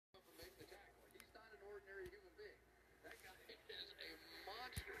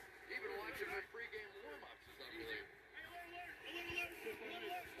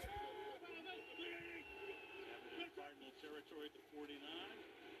at the 49. Here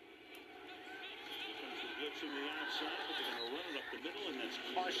comes the blitz from the outside, but they're going to run it up the middle, and that's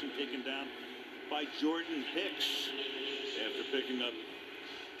Carson taken down by Jordan Hicks after picking up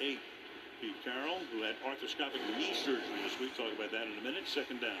 8. Pete Carroll, who had arthroscopic knee surgery this week. Talk about that in a minute.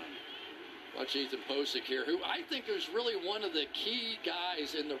 Second down. Watch Ethan Posick here, who I think is really one of the key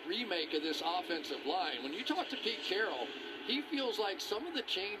guys in the remake of this offensive line. When you talk to Pete Carroll, he feels like some of the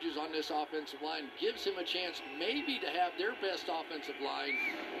changes on this offensive line gives him a chance maybe to have their best offensive line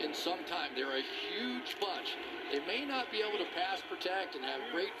in some time. They're a huge bunch. They may not be able to pass protect and have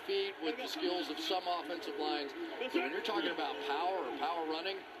great feet with the skills of some offensive lines, but when you're talking about power or power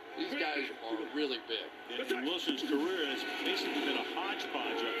running, these guys are really big. And Wilson's career has basically been a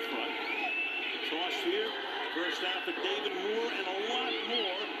hodgepodge up front. Toss here, first out for David Moore, and a lot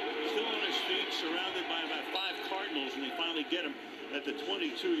more. Still on his feet, surrounded by about 5 Cardinals, and they finally get him at the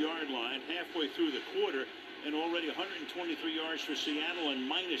 22-yard line, halfway through the quarter, and already 123 yards for Seattle and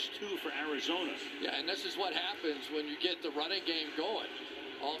 -2 for Arizona. Yeah, and this is what happens when you get the running game going.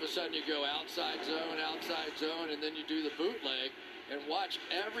 All of a sudden you go outside zone, and then you do the bootleg. And watch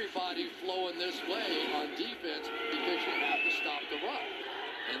everybody flowing this way on defense because you have to stop the run.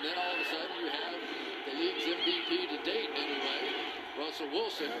 And then all of a sudden you have the league's MVP to date anyway, Russell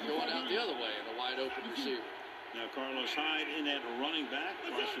Wilson, going out the other way and a wide open receiver. Now Carlos Hyde in at running back.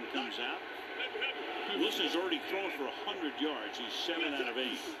 Carson comes out. Wilson's already thrown for 100 yards. He's 7 out of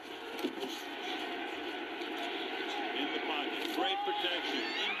 8. In the pocket. Great protection.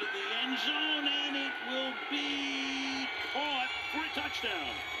 Into the end zone, and it will be caught for a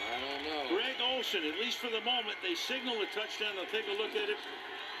touchdown. I don't know. Greg Olsen, at least for the moment, they signal a touchdown. They'll take a look at it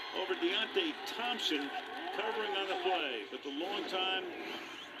over Deontay Thompson covering on the play. But the longtime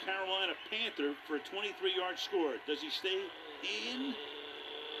Carolina Panther for a 23-yard score. Does he stay in?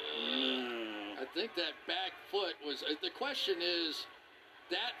 No. I think that back foot was, the question is,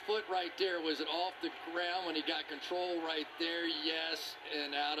 that foot right there, was it off the ground when he got control right there? Yes.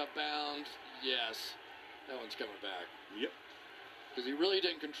 And out of bounds? Yes. That one's coming back. Yep. Because he really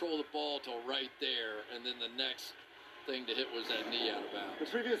didn't control the ball till right there, and then the next thing to hit was that knee out of bounds. The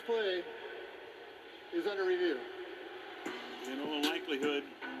previous play is under review. In all likelihood,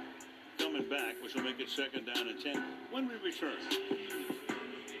 coming back, which will make it second down and 10 when we return.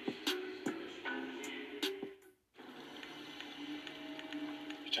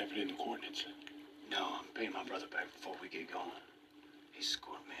 You typing in the coordinates? No, I'm paying my brother back before we get going. He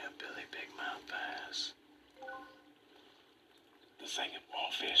scored me a Billy Big Mouth pass. The singing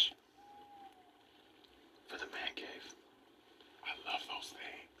wallfish. For the man cave. I love those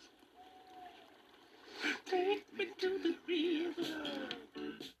things. Take me to the river.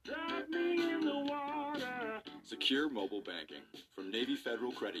 Drop me in the water. Secure mobile banking from Navy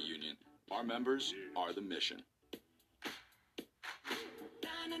Federal Credit Union. Our members are the mission.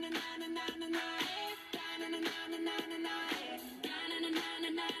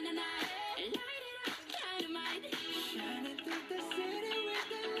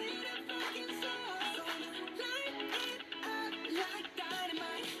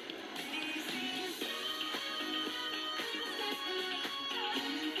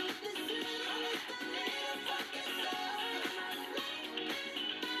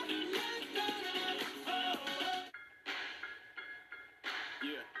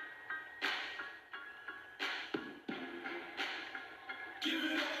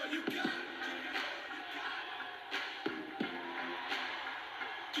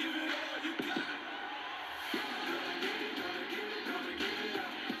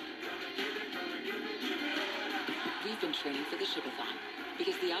 Training for the Shipathon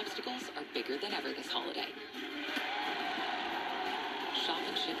because the obstacles are bigger than ever this holiday. Shop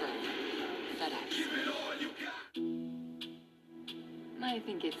and ship early. FedEx. I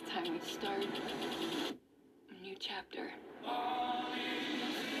think it's time we start a new chapter.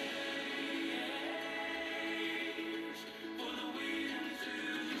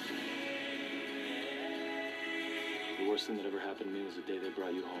 The worst thing that ever happened to me was the day they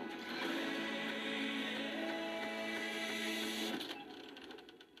brought you home.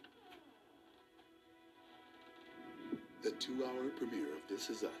 The 2-hour premiere of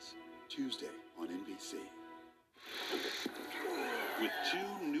This Is Us, Tuesday on NBC. With 2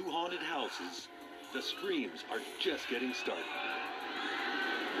 new haunted houses, the screams are just getting started.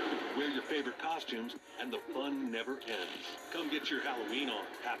 Wear your favorite costumes, and the fun never ends. Come get your Halloween on,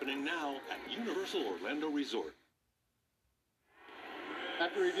 happening now at Universal Orlando Resort.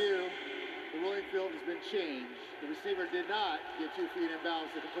 After review, the rolling field has been changed. The receiver did not get 2 feet in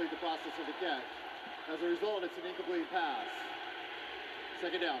bounds to complete the process of the catch. As a result, it's an incomplete pass.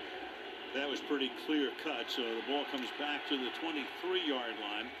 Second down. That was pretty clear cut, so the ball comes back to the 23-yard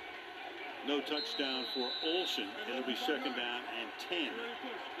line. No touchdown for Olsen. It'll be second down and 10.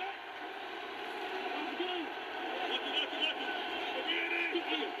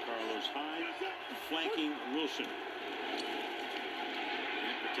 Carlos Hyde flanking Wilson.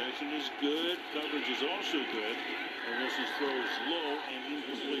 And protection is good. Coverage is also good. And Wilson's throw is low and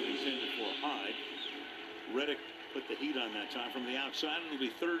incomplete, intended for Hyde. Reddick put the heat on that time from the outside. It'll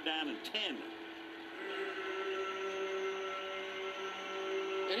be third down and 10.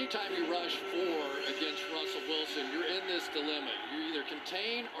 Anytime you rush 4 against Russell Wilson, you're in this dilemma. You either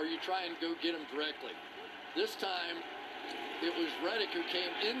contain or you try and go get him directly. This time, it was Reddick who came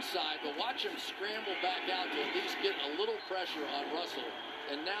inside, but watch him scramble back out to at least get a little pressure on Russell.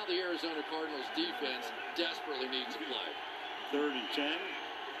 And now the Arizona Cardinals defense desperately needs a play. Third and 10.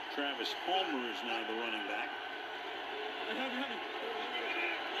 Travis Homer is now the running back.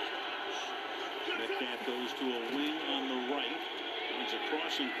 Metcalf goes to a wing on the right. It's a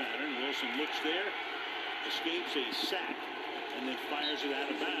crossing pattern. Wilson looks there, escapes a sack, and then fires it out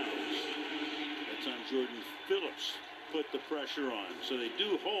of bounds. That's on Jordan Phillips. Put the pressure on. So they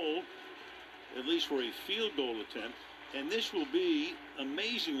do hold, at least for a field goal attempt. And this will be,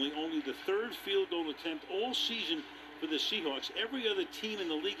 amazingly, only the third field goal attempt all season for the Seahawks. Every other team in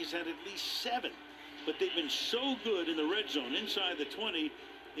the league has had at least 7. But they've been so good in the red zone, inside the 20,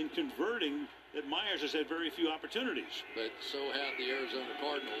 in converting, that Myers has had very few opportunities. But so have the Arizona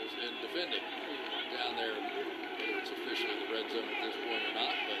Cardinals in defending down there. Whether it's officially the red zone at this point or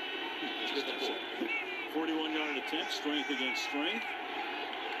not, but let's get the point. 41-yard attempt, strength against strength.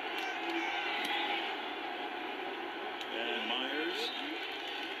 And Myers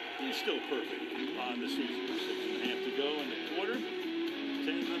is still perfect on the season. 6.5 to go in the quarter.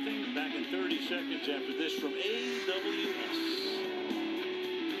 10-0. Back in 30 seconds after this from AWS.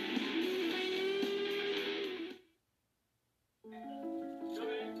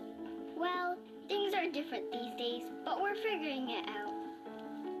 Well, things are different these days, but we're figuring it out.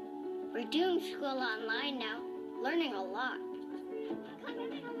 We're doing school online now, learning a lot.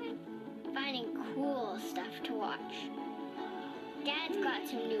 Finding cool stuff to watch. Dad's got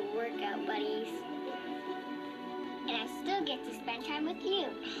some new workout buddies. And I still get to spend time with you.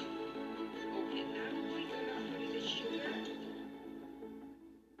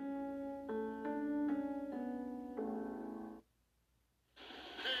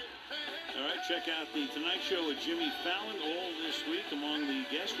 All right, check out the Tonight Show with Jimmy Fallon all this week. Among the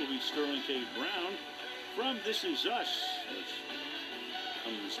guests will be Sterling K. Brown from This Is Us.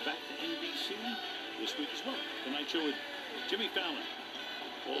 Comes back to NBC this week as well. Tonight Show with Jimmy Fallon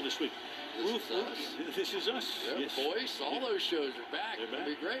all this week. This Is Us. Yeah, yes. Voice, all those shows are back. It'll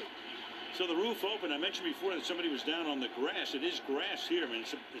be great. So the roof open. I mentioned before that somebody was down on the grass. It is grass here. I mean,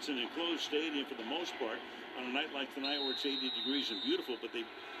 it's an enclosed stadium for the most part. On a night like tonight where it's 80 degrees and beautiful, but they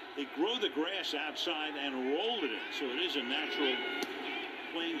grow the grass outside and roll it in. So it is a natural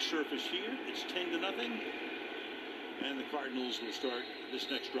playing surface here. It's 10-0. And the Cardinals will start this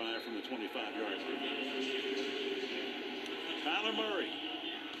next drive from the 25-yard line. Kyler Murray.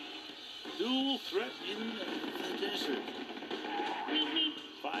 Dual threat in the desert.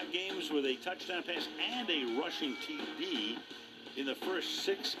 5 games with a touchdown pass and a rushing TD in the first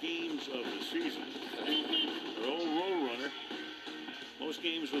 6 games of the season. Their old road runner. Most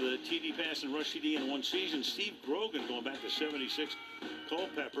games with a TD pass and rush TD in one season. Steve Brogan going back to 76.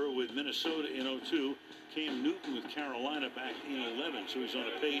 Culpepper with Minnesota in 02. Cam Newton with Carolina back in 11. So he's on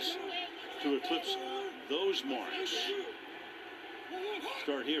a pace to eclipse those marks.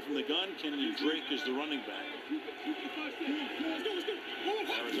 Start here from the gun. Kenyon Drake is the running back.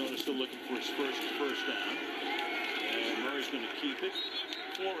 Arizona still looking for his first down. And Murray's going to keep it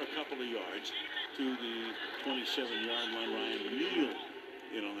for a couple of yards to the 27-yard line. Ryan Neal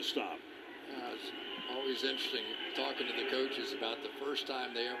in on the stop. It's always interesting talking to the coaches about the first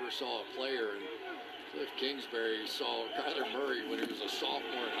time they ever saw a player. And Cliff Kingsbury saw Kyler Murray when he was a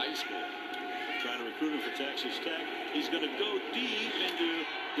sophomore in high school. Trying to recruit him for Texas Tech. He's going to go deep into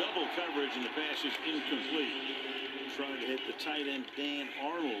double coverage, and the pass is incomplete. Trying to hit the tight end Dan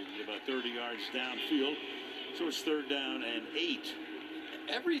Arnold about 30 yards downfield. So it's third down and 8.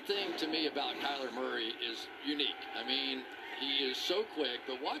 Everything to me about Kyler Murray is unique. I mean, he is so quick,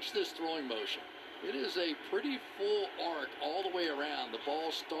 but watch this throwing motion. It is a pretty full arc all the way around. The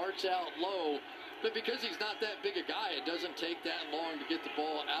ball starts out low, but because he's not that big a guy, it doesn't take that long to get the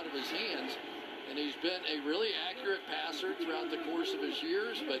ball out of his hands. And he's been a really accurate passer throughout the course of his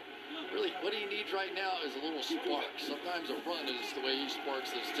years, but really what he needs right now is a little spark. Sometimes a run is the way he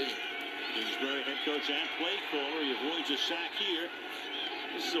sparks this team. Kingsbury, head coach and play caller. He avoids a sack here.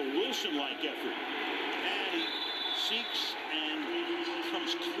 This is a Wilson-like effort. And he seeks and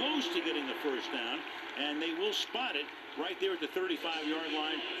comes close to getting the first down. And they will spot it right there at the 35-yard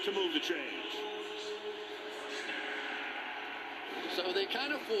line to move the chains. So they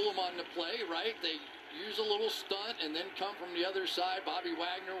kind of fool him on the play, right? They use a little stunt and then come from the other side. Bobby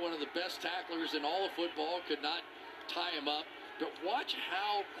Wagner, one of the best tacklers in all of football, could not tie him up. But watch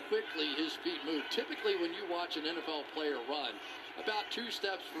how quickly his feet move. Typically, when you watch an NFL player run, about 2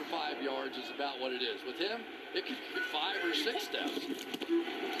 steps for 5 yards is about what it is. With him, it could be 5 or 6 steps. This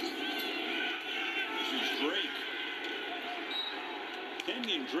is Drake.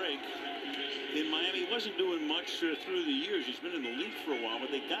 Kenyon Drake in Miami wasn't doing much through the years. He's been in the league for a while, but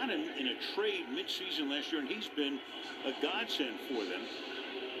they got him in a trade mid-season last year, and he's been a godsend for them.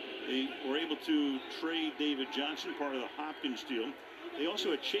 They were able to trade David Johnson, part of the Hopkins deal. They also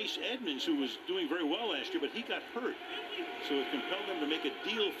had Chase Edmonds, who was doing very well last year, but he got hurt. So it compelled them to make a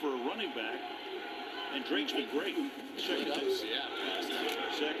deal for a running back. And Drake's been great. Second and 11,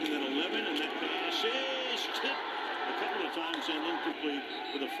 and that pass is tipped a couple of times and incomplete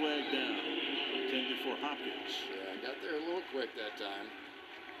with a flag down. Intended for Hopkins. Yeah, got there a little quick that time.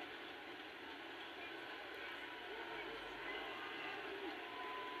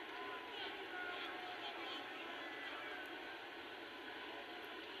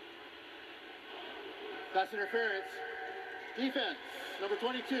 Pass interference. Defense, number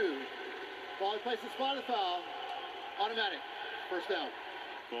 22. Ball in place and spotted foul. Automatic. First down.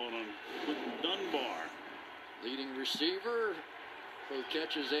 Calling on Quentin Dunbar. Leading receiver for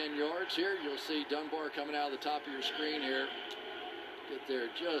catches and yards here. You'll see Dunbar coming out of the top of your screen here. Get there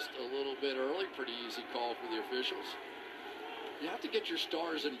just a little bit early. Pretty easy call for the officials. You have to get your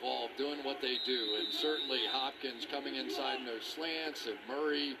stars involved doing what they do. And certainly Hopkins coming inside in those slants, and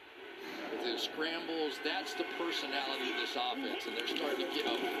Murray with his scrambles. That's the personality of this offense, and they're starting to get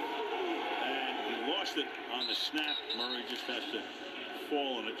up. And he lost it on the snap. Murray just has to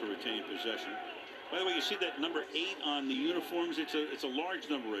fall on it to retain possession. By the way, you see that number 8 on the uniforms. It's a large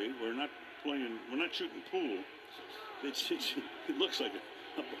number 8. We're not shooting pool. It looks like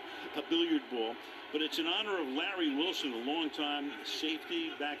a billiard ball, but it's in honor of Larry Wilson, a longtime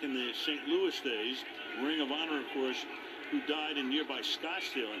safety back in the St. Louis days. Ring of Honor, of course, who died in nearby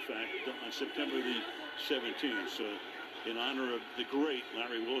Scottsdale, in fact, on September the 17th. So, in honor of the great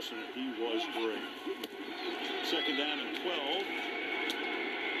Larry Wilson, he was great. Second down and 12.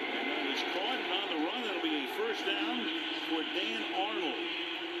 And that is caught, and on the run, that'll be a first down for Dan Arnold.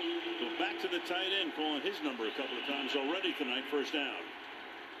 So back to the tight end, calling his number a couple of times already tonight, first down.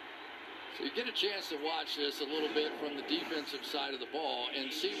 So you get a chance to watch this a little bit from the defensive side of the ball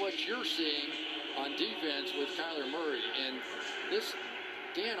and see what you're seeing on defense with Kyler Murray. And this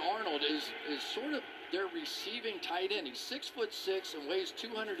Dan Arnold is sort of their receiving tight end. He's 6'6" and weighs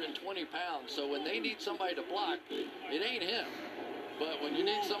 220 pounds. So when they need somebody to block, it ain't him. But when you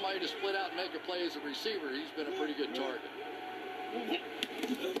need somebody to split out and make a play as a receiver, he's been a pretty good target.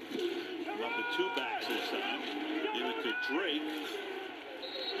 Up with 2 backs this time. Give it to Drake.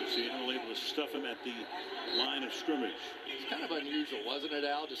 Seattle able to stuff him at the line of scrimmage. It's kind of unusual, wasn't it,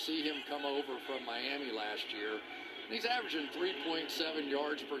 Al, to see him come over from Miami last year. And he's averaging 3.7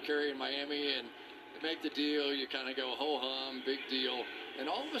 yards per carry in Miami, and they make the deal. You kind of go, ho-hum, big deal. And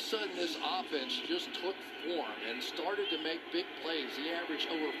all of a sudden, this offense just took form and started to make big plays. He averaged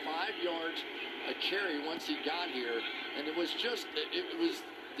over 5 yards a carry once he got here, and it was just, it was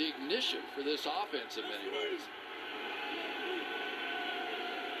the ignition for this offense in many ways.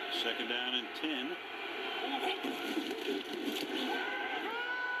 Second down and 10.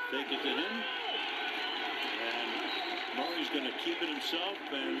 Take it to him. And Murray's going to keep it himself.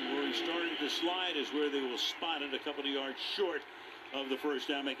 And where he's starting to slide is where they will spot it a couple of yards short of the first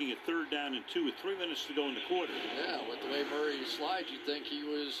down, making it third down and 2 with 3 minutes to go in the quarter. Yeah, with the way Murray slides, you'd think he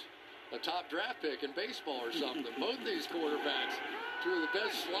was a top draft pick in baseball or something. Both these quarterbacks, 2 of the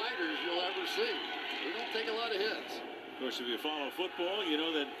best sliders you'll ever see. They don't take a lot of hits. Of course, if you follow football, you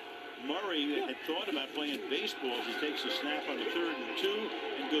know that Murray had thought about playing baseball as he takes a snap on the 3rd and 2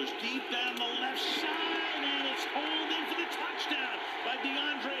 and goes deep down the left side, and it's hauled in for the touchdown by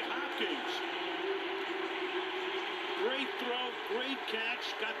DeAndre Hopkins. Great throw, great catch,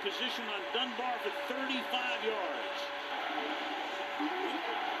 got position on Dunbar for 35 yards.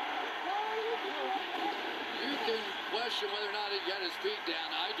 You can question whether or not he got his feet down.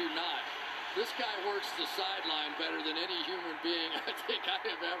 I do not. This guy works the sideline better than any human being I think I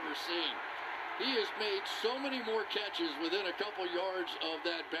have ever seen. He has made so many more catches within a couple yards of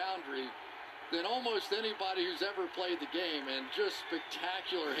that boundary than almost anybody who's ever played the game, and just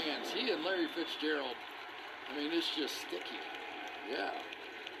spectacular hands. He and Larry Fitzgerald, I mean, it's just sticky. Yeah.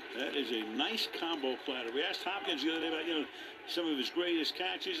 That is a nice combo platter. We asked Hopkins the other day about, some of his greatest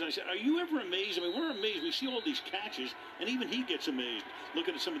catches. And I said, are you ever amazed? I mean, we're amazed. We see all these catches, and even he gets amazed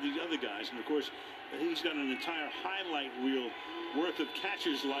looking at some of these other guys. And, of course, he's got an entire highlight reel worth of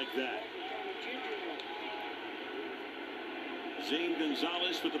catches like that. Zane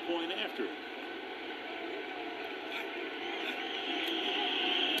Gonzalez with the point after.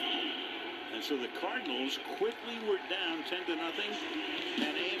 And so the Cardinals quickly were down 10-0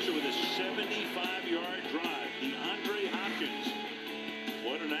 and answer with a 75-yard drive. DeAndre Hopkins.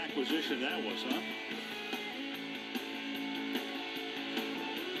 What an acquisition that was, huh?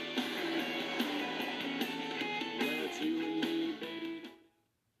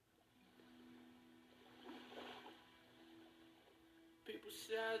 People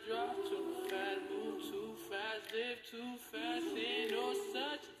say I drive too fast, move too fast, live too fast. Ain't no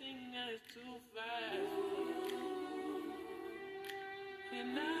such thing as too fast.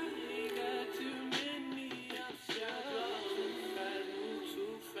 And I ain't got too many options. I drive too fast, move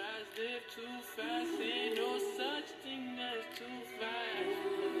too fast, live too fast. Ain't no such thing as too fast.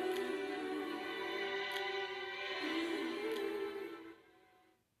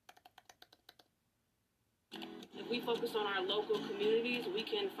 If we focus on our local communities, we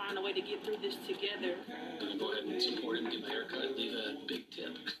can find a way to get through this together. I'm gonna go ahead and support him, get my haircut, leave a big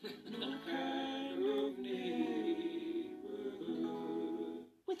tip.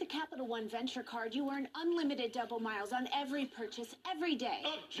 With the Capital One Venture Card, you earn unlimited double miles on every purchase every day.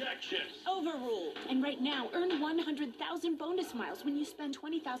 Objection! Overruled. And right now, earn 100,000 bonus miles when you spend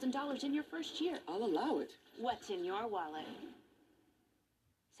 $20,000 in your first year. I'll allow it. What's in your wallet?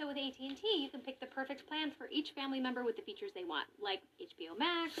 So with AT&T, you can pick the perfect plan for each family member with the features they want, like HBO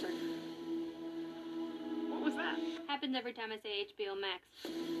Max or... What was that? Happens every time I say HBO Max.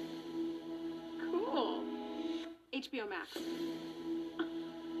 Cool. HBO Max.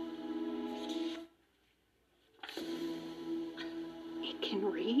 It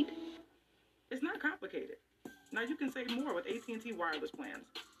can read? It's not complicated. Now you can save more with AT&T wireless plans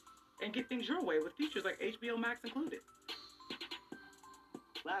and get things your way with features like HBO Max included.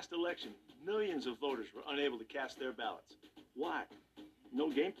 Last election, millions of voters were unable to cast their ballots. Why? No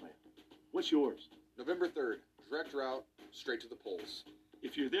game plan. What's yours? November 3rd, direct route, straight to the polls.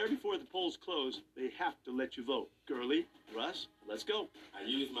 If you're there before the polls close, they have to let you vote. Gurley, Russ, let's go. I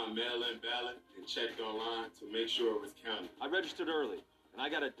used my mail-in ballot and checked online to make sure it was counted. I registered early, and I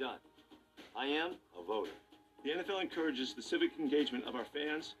got it done. I am a voter. The NFL encourages the civic engagement of our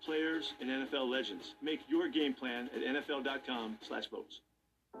fans, players, and NFL legends. Make your game plan at nfl.com/votes.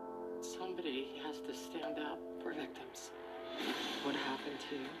 Somebody has to stand up for victims. What happened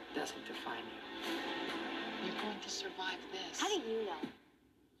to you doesn't define you. You're going to survive this. How do you know?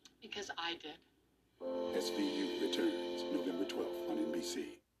 Because I did. SVU returns November 12th on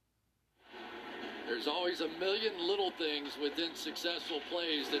NBC. There's always a million little things within successful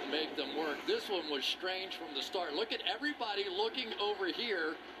plays that make them work. This one was strange from the start. Look at everybody looking over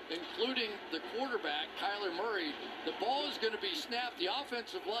here, including the quarterback, Kyler Murray. The ball is going to be snapped. The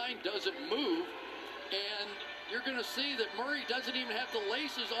offensive line doesn't move. And you're going to see that Murray doesn't even have the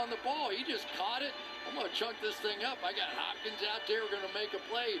laces on the ball. He just caught it. I'm going to chunk this thing up. I got Hopkins out there. We're going to make a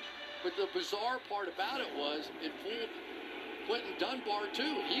play. But the bizarre part about it was it fooled Quentin Dunbar,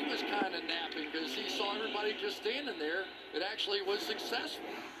 too. He was kind of napping because he saw everybody just standing there. It actually was successful.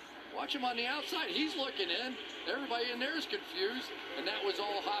 Watch him on the outside. He's looking in. Everybody in there is confused. And that was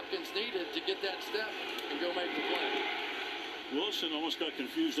all Hopkins needed to get that step and go make the play. Wilson almost got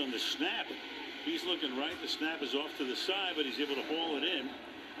confused on the snap. He's looking right. The snap is off to the side, but he's able to haul it in.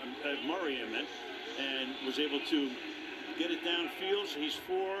 Murray, I meant. And was able to get it downfield. So he's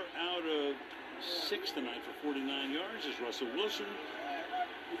 4 out of 6 tonight for 49 yards. Is Russell Wilson.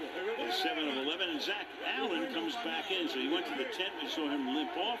 7 of 11. And Zach Allen comes back in. So he went to the tent. We saw him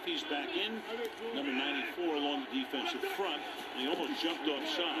limp off. He's back in. Number 94 along the defensive front. And he almost jumped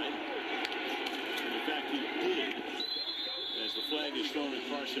offside. And in fact, he did. As the flag is thrown and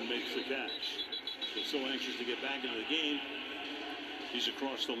Carson makes the catch. So anxious to get back into the game. He's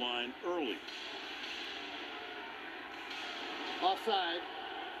across the line early. Offside.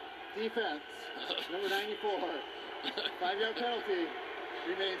 Defense. Number 94. 5-yard penalty.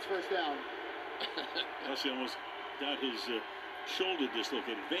 Remains first down. He almost got his shoulder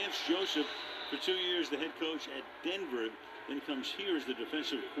dislocated. Vance Joseph, for 2 years, the head coach at Denver. Then comes here as the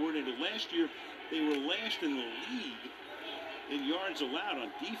defensive coordinator. Last year, they were last in the league in yards allowed on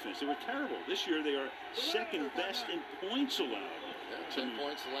defense. They were terrible. This year, they are second best in points allowed. Yeah, 10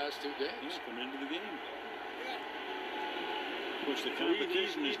 points the last 2 games. Yeah, coming into the game. Of course, the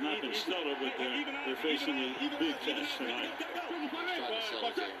competition has not been stellar, but they're facing a big test tonight.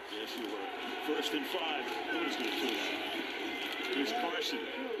 Yes, you were. 1st and 5. Nobody's going to do that. Here's Carson.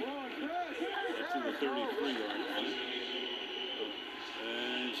 That's to the 33-yard line.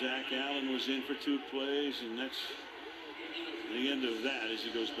 And Zach Allen was in for 2 plays, and that's the end of that as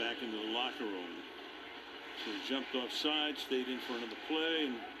he goes back into the locker room. So he jumped offside, stayed in for another play,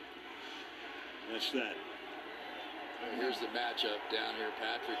 and that's that. Here's the matchup down here.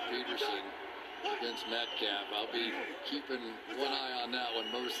 Patrick Peterson against Metcalf. I'll be keeping one eye on that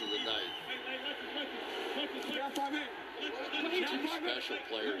one most of the night. 2 special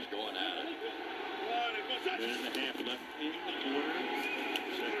players going at it. Minute and a half left in the quarter.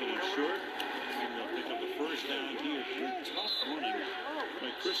 Second and short. And they'll pick up the first down here. Good tough running by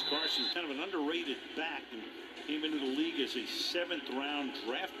Chris Carson. Kind of an underrated back, and came into the league as a 7th-round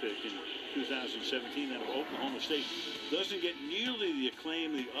draft pick in 2017 out of Oklahoma State. Doesn't get nearly the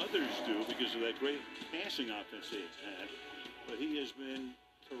acclaim the others do because of that great passing offense they've had. But he has been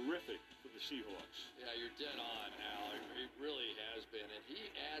terrific for the Seahawks. Yeah, you're dead on, Al. It really has been. And he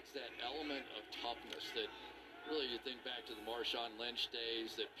adds that element of toughness that really, you think back to the Marshawn Lynch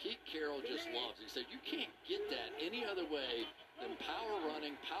days that Pete Carroll just loves. He said, you can't get that any other way than power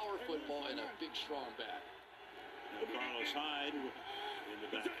running, power football, and a big, strong back. Now Carlos Hyde in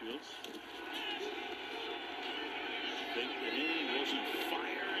the backfield. Fake it in. Wilson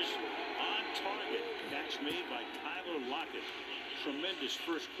fires on target. Catch made by Tyler Lockett. Tremendous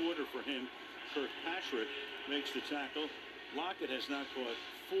first quarter for him. Kirkpatrick makes the tackle. Lockett has now caught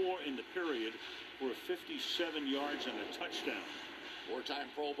 4 in the period for 57 yards and a touchdown. 4-time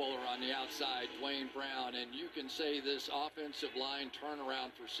Pro Bowler on the outside, Dwayne Brown, and you can say this offensive line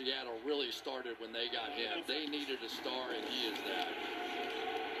turnaround for Seattle really started when they got him. They needed a star, and he is that.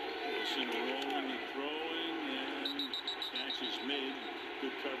 Wilson rolling and throwing, and catch is made.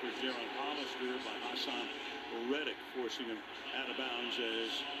 Good coverage there on Hollister by Hassan Reddick, forcing him out of bounds as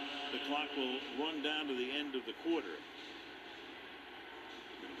the clock will run down to the end of the quarter.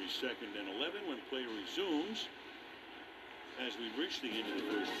 It'll be 2nd and 11 when play resumes. As we reach the end of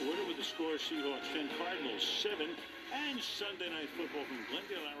the first quarter with the score Seahawks 10, Cardinals 7, and Sunday Night Football from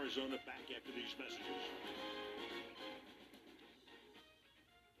Glendale, Arizona, back after these messages.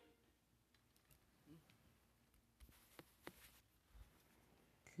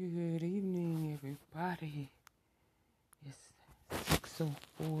 Good evening, everybody. It's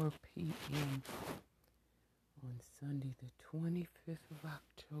 6:04 p.m. on Sunday, the 25th of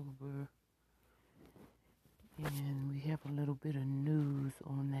October. And we have a little bit of news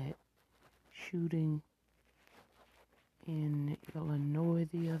on that shooting in Illinois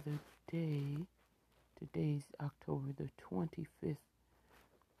the other day. Today's October the 25th.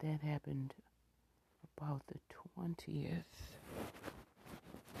 That happened about the 20th.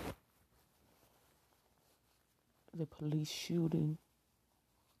 The police shooting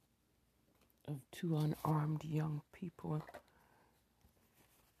of 2 unarmed young people.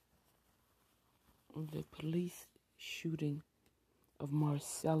 The police shooting of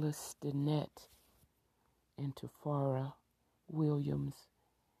Marcellus Stinnett and Tafara Williams,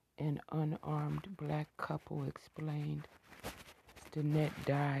 an unarmed black couple, explained. Stinnett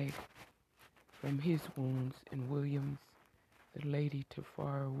died from his wounds, and Williams, the lady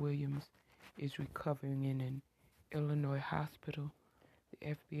Tafara Williams, is recovering in an Illinois hospital.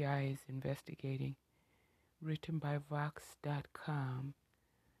 The FBI is investigating. Written by Vox.com.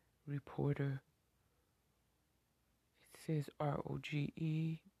 Reporter, it says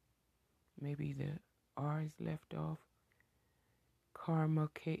R-O-G-E. Maybe the R is left off. Karma,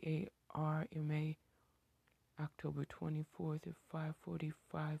 K-A-R-M-A. October 24th at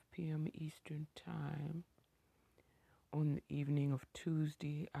 5:45 p.m. Eastern Time. On the evening of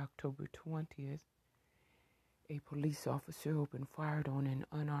Tuesday, October 20th, a police officer opened fire on an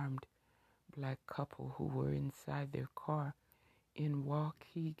unarmed black couple who were inside their car in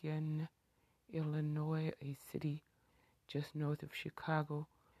Waukegan, Illinois, a city just north of Chicago.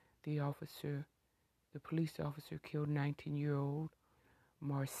 The police officer killed 19-year-old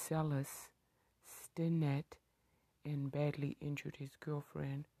Marcellus Stinnett and badly injured his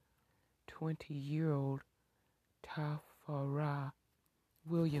girlfriend, 20-year-old Tafara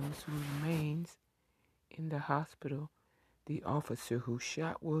Williams, who remains in the hospital. The officer who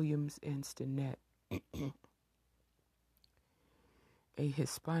shot Williams and Stinnett, a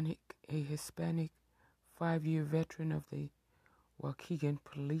Hispanic 5-year veteran of the Waukegan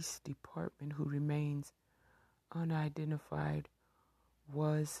Police Department who remains unidentified,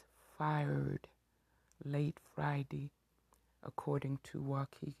 was fired late Friday, according to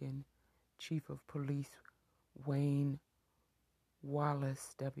Waukegan Chief of Police Wayne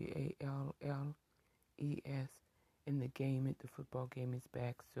Wallace, W-A-L-L-E-S, and the football game is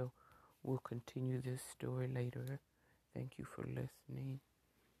back, so we'll continue this story later. Thank you for listening.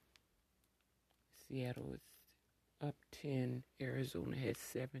 Seattle is up 10. Arizona has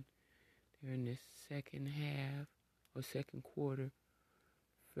 7. They're in the second half, or second quarter,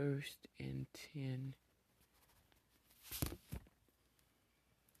 1st and 10.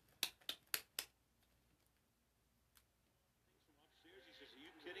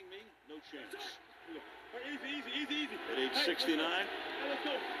 Chance. Easy. At age 69,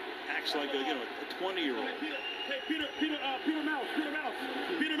 acts like a 20-year-old. Hey, Peter Mouse.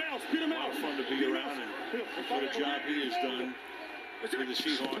 A lot of fun to be around, and what a job he has done for the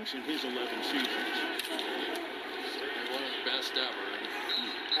Seahawks in his 11 seasons. Certainly one of the best ever.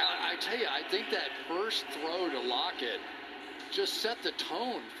 I tell you, I think that first throw to Lockett just set the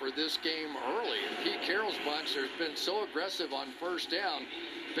tone for this game early. And Pete Carroll's bunch has been so aggressive on first down.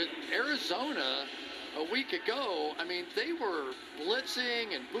 But Arizona, a week ago, I mean, they were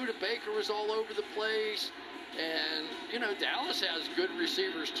blitzing, and Budda Baker was all over the place. And, Dallas has good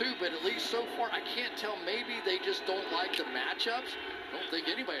receivers too, but at least so far, I can't tell. Maybe they just don't like the matchups. I don't think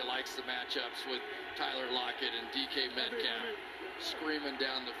anybody likes the matchups with Tyler Lockett and DK Metcalf screaming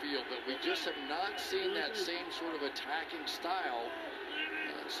down the field. But we just have not seen that same sort of attacking style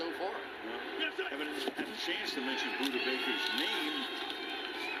so far. Well, haven't had a chance to mention Budda Baker's name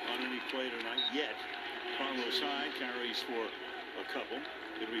on any play tonight yet. Farmer's side carries for a couple.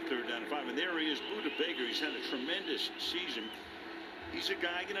 It'll be 3rd down and 5. And there he is, Budda Baker. He's had a tremendous season. He's a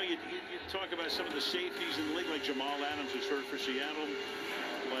guy, you talk about some of the safeties in the league, like Jamal Adams, who's hurt for Seattle,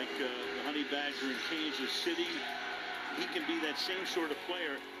 like the Honey Badger in Kansas City. He can be that same sort of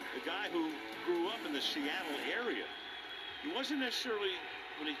player, a guy who grew up in the Seattle area. He wasn't necessarily,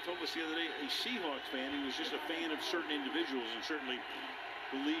 when he told us the other day, a Seahawks fan. He was just a fan of certain individuals, and certainly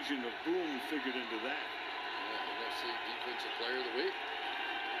the Legion of Boom figured into that. Yeah, NFC Defensive Player of the Week.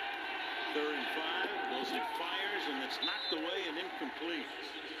 3rd and 5. Wilson fires, and it's knocked away and incomplete.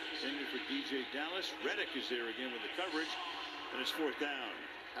 Intended for DJ Dallas. Reddick is there again with the coverage, and it's 4th down.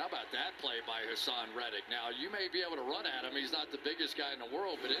 How about that play by Hassan Reddick? Now, you may be able to run at him. He's not the biggest guy in the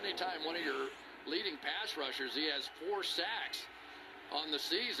world, but anytime one of your leading pass rushers, he has 4 sacks on the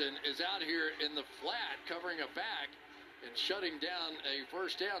season, is out here in the flat covering a back and shutting down a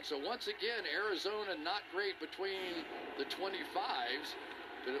first down. So once again, Arizona not great between the 25s,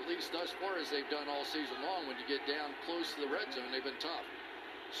 but at least thus far, as they've done all season long, when you get down close to the red zone, they've been tough.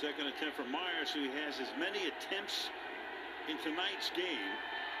 Second attempt for Myers, who has as many attempts in tonight's game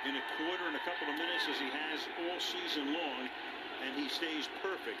in a quarter and a couple of minutes as he has all season long, and he stays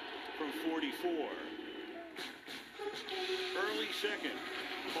perfect from 44. Early second,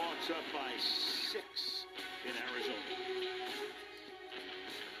 Hawks up by 6 in Arizona.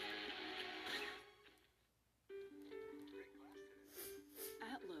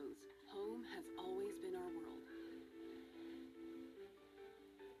 At Lowe's, home has always been our world.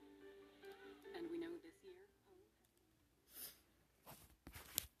 And we know this year,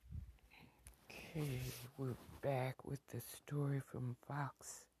 Okay, we're back with the story from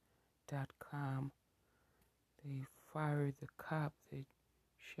Vox.com. They fired the cop that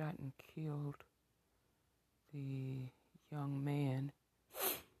shot and killed the young man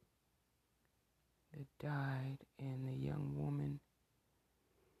that died, and the young woman,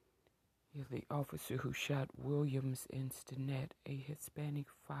 the officer who shot Williams and Stinnett, a Hispanic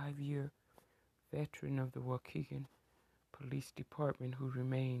 5-year veteran of the Waukegan Police Department who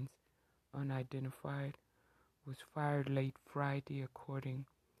remains unidentified, was fired late Friday, according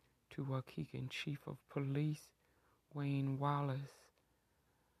to Waukegan Chief of Police Wayne Wallace.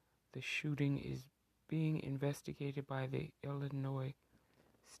 The shooting is being investigated by the Illinois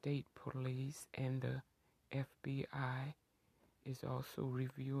State Police, and the FBI is also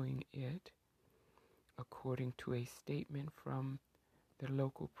reviewing it, according to a statement from the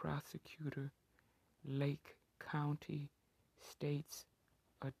local prosecutor, Lake County State's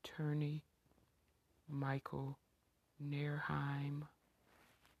Attorney Michael Nerheim.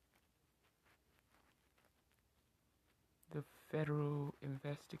 The federal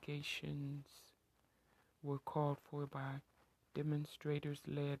investigations were called for by demonstrators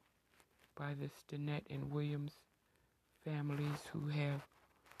led by the Stinnett and Williams families, who have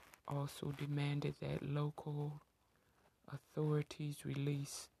also demanded that local authorities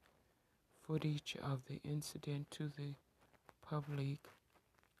release footage of the incident to the public.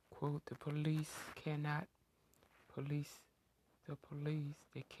 Quote, the police cannot police the police.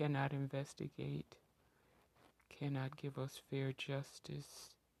 They cannot investigate, cannot give us fair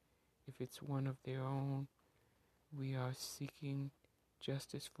justice if it's one of their own. We are seeking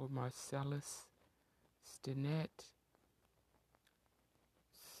justice for Marcellus Stinnett,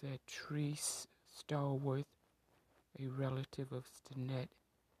 said Treese Stallworth, a relative of Stinnett,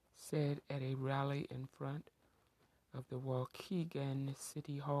 said at a rally in front of the Waukegan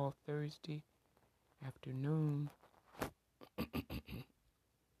City Hall Thursday afternoon.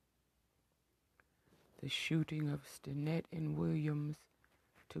 The shooting of Stinnett and Williams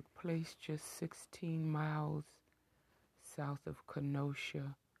took place just 16 miles south of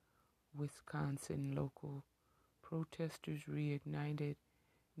Kenosha, Wisconsin. Local protesters reignited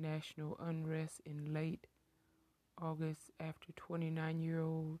national unrest in late August after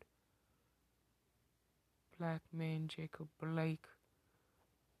 29-year-old black man Jacob Blake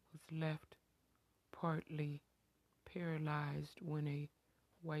was left partly paralyzed when a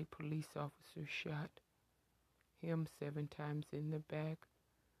white police officer shot him 7 times in the back.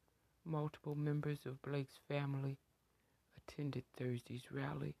 Multiple members of Blake's family attended Thursday's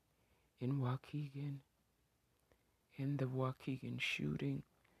rally in Waukegan, and the Waukegan shooting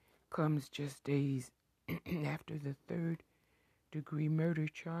comes just days after the third-degree murder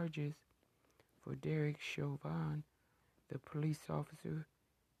charges for Derek Chauvin, the police officer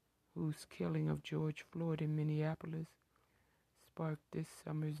whose killing of George Floyd in Minneapolis sparked this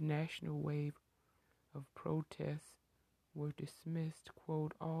summer's national wave of protests were dismissed.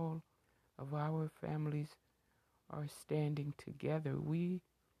 Quote, all of our families are standing together. We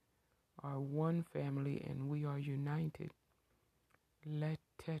are one family and we are united.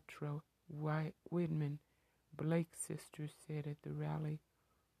 Letetra Whitman, Blake's sister, said at the rally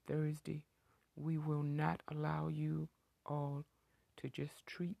Thursday, we will not allow you all to just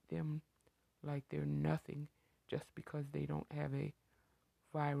treat them like they're nothing just because they don't have a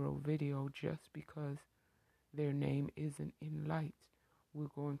viral video, just because their name isn't in lights. We're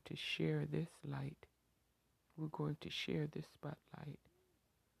going to share this light. We're going to share this spotlight.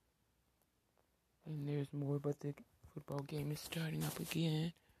 And there's more, but the football game is starting up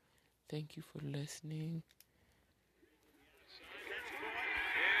again. Thank you for listening.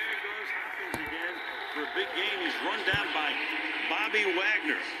 There goes Hopkins again for a big gain. He's run down by Bobby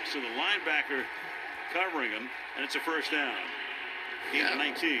Wagner. So the linebacker covering him, and it's a first down.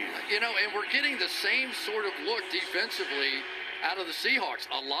 19. You know, and we're getting the same sort of look defensively out of the Seahawks.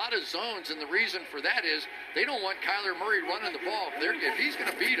 A lot of zones, and the reason for that is they don't want Kyler Murray running the ball. If he's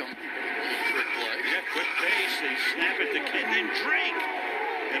going to beat them, trick play. Yeah, quick pace. They snap it to Kenyon Drake.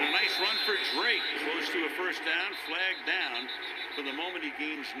 And a nice run for Drake. Close to a first down, flag down. For the moment, he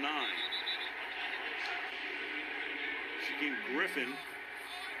gains 9. Shaquem Griffin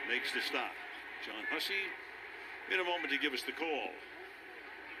makes the stop. John Hussey in a moment to give us the call.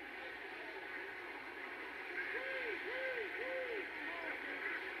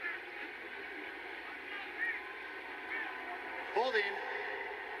 Holding.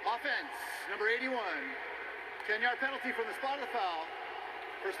 Offense. Number 81. 10-yard penalty from the spot of the foul.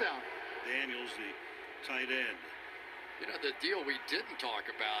 First down. Daniels, the tight end. You know, the deal we didn't talk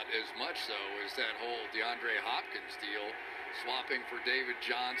about as much, though, is that whole DeAndre Hopkins deal, swapping for David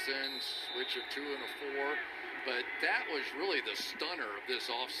Johnson, switch of 2 and a 4. But that was really the stunner of this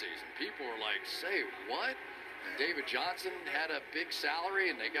offseason. People were like, say what? And David Johnson had a big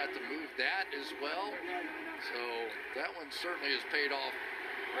salary, and they got to move that as well. So that one certainly has paid off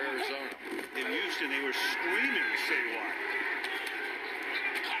for Arizona. In Houston, they were screaming, say what?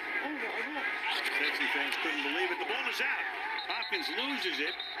 Texan fans couldn't believe it. The ball is out. Hopkins loses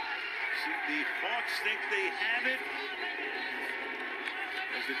it. The Hawks think they have it,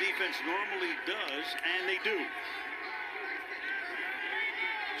 as the defense normally does, and they do.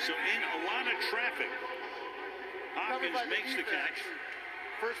 So in a lot of traffic, Hopkins makes the catch.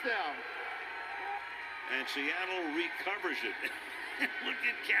 First down. And Seattle recovers it. Look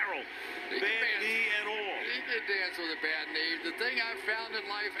at Carroll. Bad knee and all. He did dance with a bad knee. The thing I've found in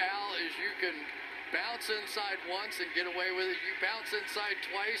life, Al, is you can bounce inside once and get away with it. You bounce inside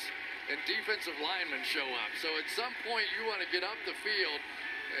twice, and defensive linemen show up. So at some point, you want to get up the field,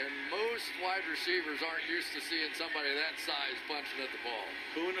 and most wide receivers aren't used to seeing somebody that size punching at the ball.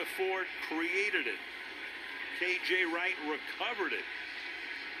 Poona Ford created it. K.J. Wright recovered it.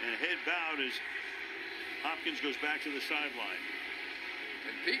 And head bowed as Hopkins goes back to the sideline.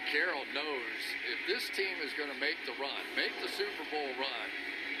 And Pete Carroll knows if this team is going to make the run, make the Super Bowl run,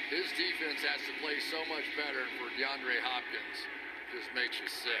 his defense has to play so much better. And for DeAndre Hopkins, just makes you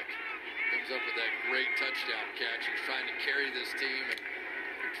sick. Comes up with that great touchdown catch. He's trying to carry this team, and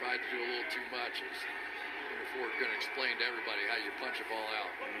he tried to do a little too much. Before we're going to explain to everybody how you punch a ball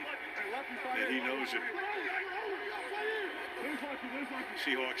out. And he knows it.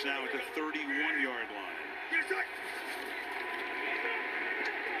 Seahawks now at the 31-yard line. Wilson,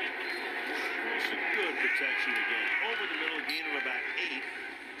 good protection again. Over the middle, gain of about 8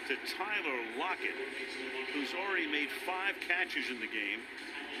 to Tyler Lockett, who's already made 5 catches in the game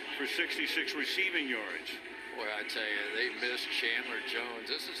for 66 receiving yards. Boy, I tell you, they missed Chandler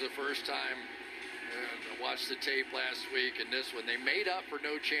Jones. This is the first time I watched the tape last week, and this one, they made up for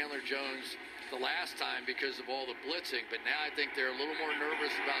no Chandler Jones the last time because of all the blitzing, but now I think they're a little more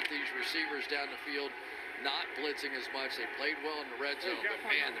nervous about these receivers down the field not blitzing as much. They played well in the red zone, but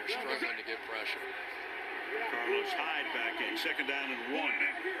man, they're struggling to get pressure. Carlos Hyde back in, 2nd down and 1.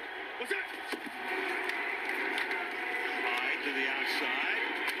 Hyde to the outside,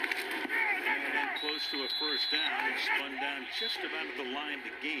 and close to a first down. It's spun down just about at the line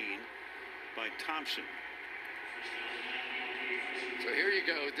to gain by Thompson. So here you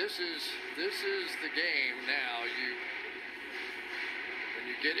go. This is the game now. When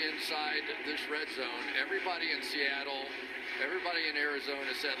you get inside this red zone, everybody in Seattle, everybody in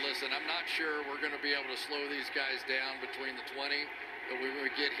Arizona said, listen, I'm not sure we're going to be able to slow these guys down between the 20, but when we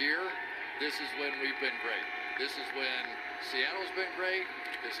get here, this is when we've been great. This is when Seattle's been great.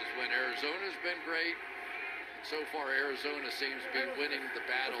 This is when Arizona's been great. So far, Arizona seems to be winning the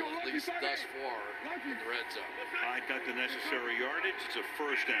battle, at least thus far, in the red zone. Hyde got the necessary yardage. It's a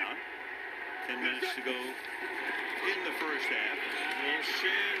first down. 10 minutes to go in the first half.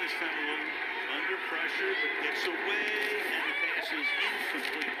 Wilson this time a little under pressure, but gets away, and the pass is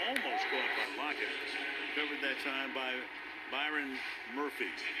incomplete. Almost caught by Lockett. Covered that time by Byron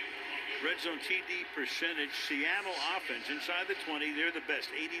Murphy. Red zone TD percentage, Seattle offense inside the 20, they're the best.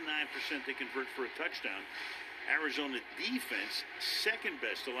 89% they convert for a touchdown. Arizona defense, 2nd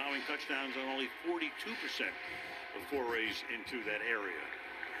best, allowing touchdowns on only 42% of forays into that area.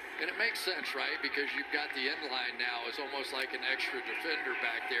 And it makes sense, right? Because you've got the end line now is almost like an extra defender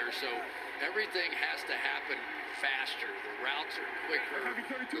back there. So everything has to happen faster. The routes are quicker.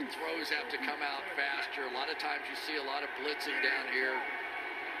 The throws have to come out faster. A lot of times you see a lot of blitzing down here.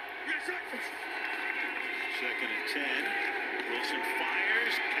 2nd and 10. Wilson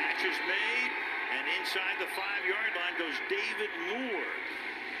fires. Catch is made. And inside the 5-yard line goes David Moore.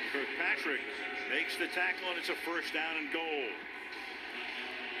 Kirkpatrick makes the tackle, and it's a first down and goal.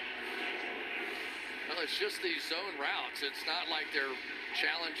 Well, it's just these zone routes. It's not like they're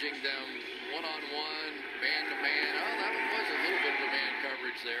challenging them one-on-one, man-to-man. Oh, that one was a little bit of a man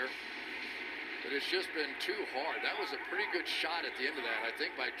coverage there. But it's just been too hard. That was a pretty good shot at the end of that, I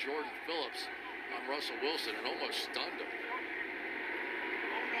think, by Jordan Phillips on Russell Wilson, and almost stunned him.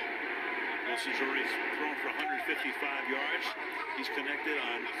 Wilson's already thrown for 155 yards. He's connected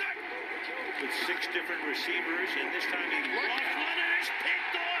with 6 different receivers, and this time he lost one and is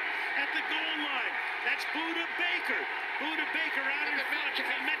picked off at the goal line. That's Buda Baker. Buda Baker out in front.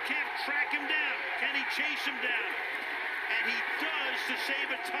 Can Metcalf track him down? Can he chase him down? And he does to save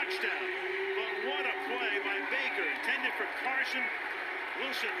a touchdown. But what a play by Baker, intended for Carson.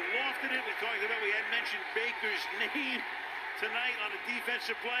 Wilson lofted it. We hadn't mentioned Baker's name tonight on a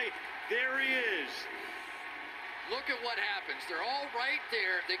defensive play. There he is. Look at what happens. They're all right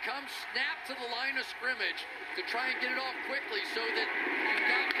there. They come snap to the line of scrimmage to try and get it off quickly so that you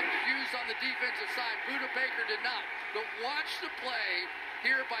got confused on the defensive side. Buda Baker did not. But watch the play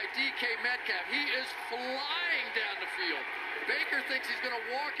here by DK Metcalf. He is flying down the field. Baker thinks he's going to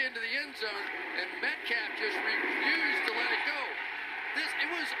walk into the end zone, and Metcalf just refused to let it go. It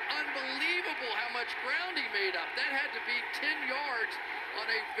was unbelievable how much ground he made up. That had to be 10 yards on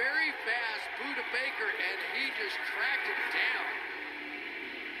a very fast Buda Baker, and he just tracked him down.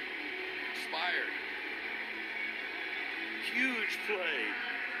 Inspired. Huge play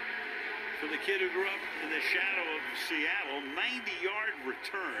for the kid who grew up in the shadow of Seattle. 90-yard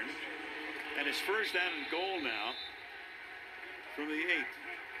return, and his first down and goal now from the 8.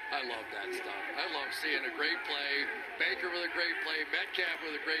 I love that stuff. I love seeing a great play. Baker with a great play. Metcalf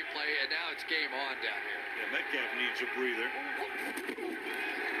with a great play. And now it's game on down here. Yeah, Metcalf needs a breather.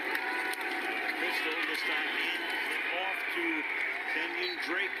 Pistol this time in and off to Kenyon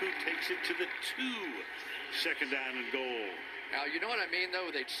Drake, who takes it to the 2. 2nd down and goal. Now, you know what I mean,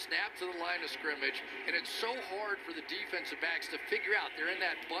 though? They snap to the line of scrimmage, and it's so hard for the defensive backs to figure out. They're in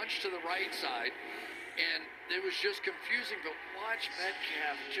that bunch to the right side. And it was just confusing, but watch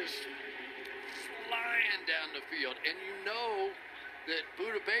Metcalf just flying down the field. And you know that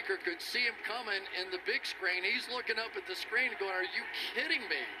Buda Baker could see him coming in the big screen. He's looking up at the screen going, are you kidding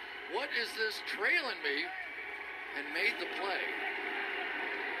me? What is this trailing me? And made the play.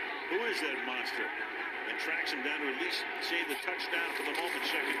 Who is that monster? And tracks him down to at least save the touchdown for the moment.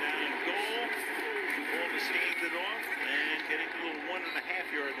 2nd down and goal. Ball is handed off, and getting to the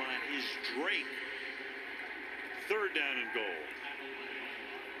 1.5-yard line is Drake. 3rd down and goal.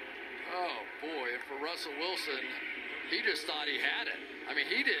 Oh, boy. And for Russell Wilson, he just thought he had it. I mean,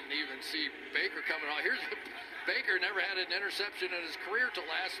 he didn't even see Baker coming on. Here's Baker never had an interception in his career till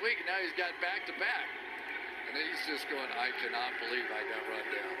last week, and now he's got back-to-back. And then he's just going, I cannot believe I got run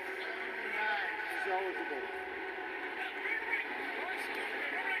down. He's eligible.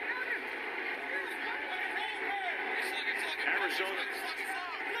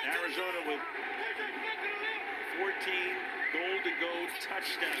 Arizona with 14 goal-to-go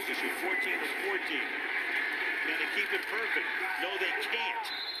touchdowns this year, 14 to 14. Can they keep it perfect? No, they can't.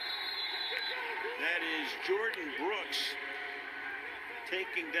 That is Jordan Brooks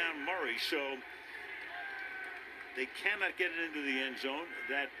taking down Murray, so they cannot get it into the end zone.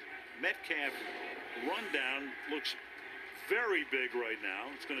 That Metcalf rundown looks very big right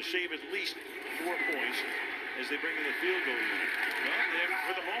now. It's going to save at least 4 points as they bring in the field goal unit. Well,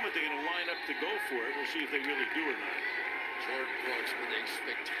 for the moment, they're going to line up to go for it. We'll see if they really do or not. Jordan Brooks with a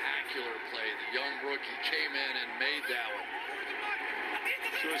spectacular play. The young rookie came in and made that one.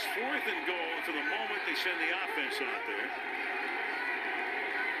 So it's 4th and goal. For the moment, they send the offense out there.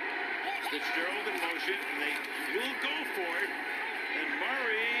 Fitzgerald in motion, and they will go for it. And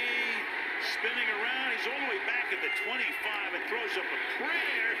Murray spinning around. He's all the way back at the 25 and throws up a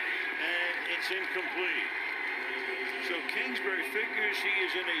prayer, and it's incomplete. So Kingsbury figures he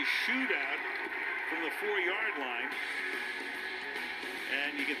is in a shootout from the 4-yard line.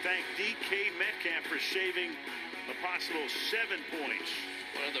 And you can thank DK Metcalf for saving a possible 7 points.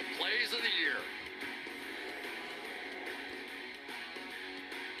 One of the plays of the year.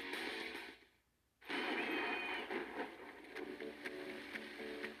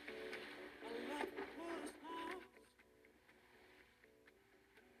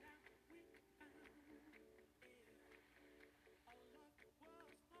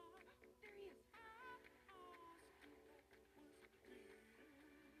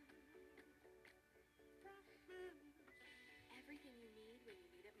 Everything you need when you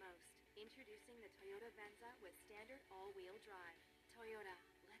need it most. Introducing the Toyota Venza with standard all-wheel drive. Toyota,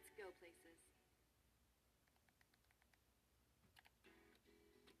 let's go places.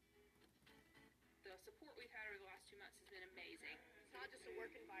 The support we've had over the last 2 months has been amazing. It's not just a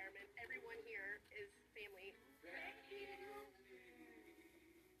work environment. Everyone here is family.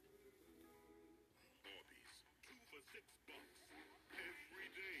 Arby's, 2 for $6. Every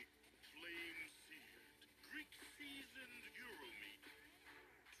day, flame-seared, Greek-seasoned Euro meat.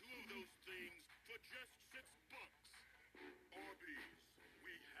 2 of those things for just $6. Arby's,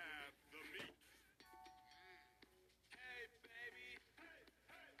 we have the meat. Hey, baby.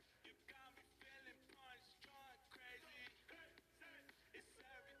 You got me feeling punch drunk, crazy. It's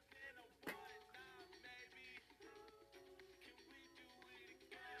everything I wanted now, baby. Can we do it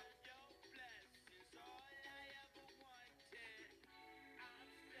again? Your blessings, all I ever wanted.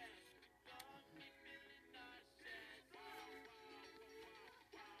 I'm blessed. You got me feeling nauseous.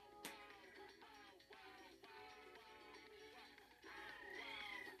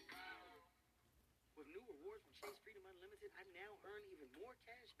 With new rewards from Chase Freedom Unlimited, I now earn even more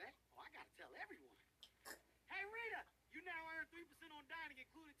cash back. Oh, I gotta tell everyone. Hey, Rita, you now earn 3% on dining,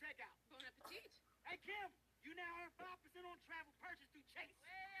 including takeout. Bon appetit. Hey, Kim, you now earn 5% on travel purchase through Chase.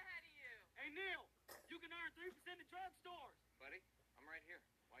 Way ahead of you. Hey, Neil, you can earn 3% in drugstores. Buddy, I'm right here.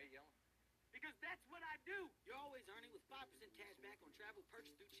 Why are you yelling? Because that's what I do. You're always earning with 5% cash back on travel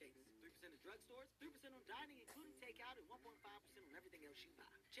purchase through Chase. 3% in drugstores, 3% on dining, including takeout, and 1.5% on everything else you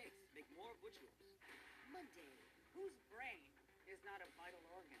buy. Chase, make more of what's yours. Monday. Whose brain is not a vital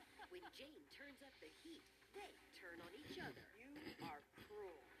organ? When Jane turns up the heat, they turn on each other. You are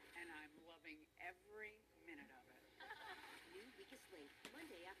cruel, and I'm loving every minute of it. New Weakest Link,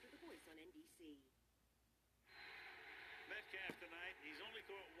 Monday after The Voice on NBC. Metcalf tonight, he's only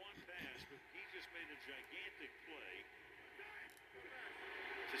caught 1 pass, but he just made a gigantic play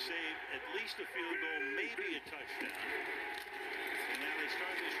to save at least a field goal, maybe a touchdown. And now they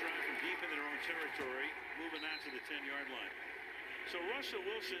start this drive from deep in their own territory, moving out to the 10-yard line. So Russell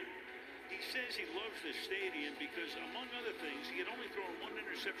Wilson, he says he loves this stadium because, among other things, he had only thrown 1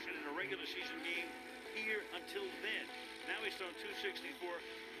 interception in a regular season game here until then. Now he's thrown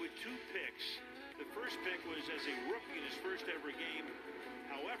 264 with 2 picks. The first pick was as a rookie in his first ever game.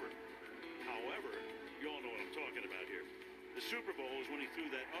 However, you all know what I'm talking about here. The Super Bowl is when he threw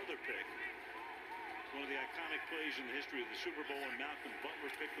that other pick. One of the iconic plays in the history of the Super Bowl, and Malcolm Butler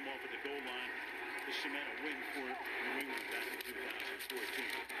picked him off at the goal line to cement a win for New England back in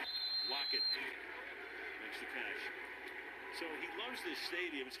 2014. Lockett makes the catch. So he loves this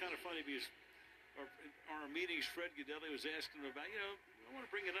stadium. It's kind of funny because our meetings, Fred Gaudelli was asking him about, don't want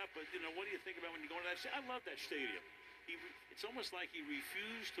to bring it up, but, what do you think about when you go to that stadium? I love that stadium. It's almost like he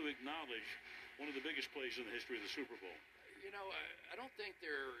refused to acknowledge one of the biggest plays in the history of the Super Bowl. I don't think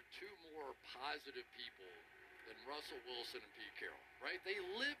there are two more positive people than Russell Wilson and Pete Carroll, right? They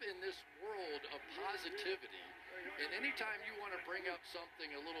live in this world of positivity, and anytime you want to bring up something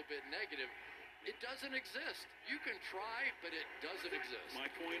a little bit negative, it doesn't exist. You can try, but it doesn't exist.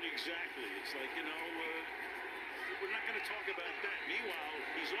 My point exactly. It's like, we're not going to talk about that. Meanwhile,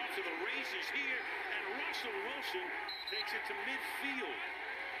 he's off to the races here, and Russell Wilson takes it to midfield.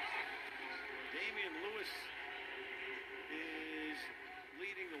 Damian Lewis is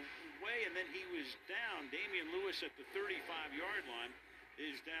leading the way, and then he was down. Damian Lewis at the 35-yard line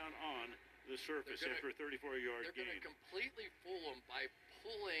is down on the surface after a 34-yard gain. They're going to completely fool him by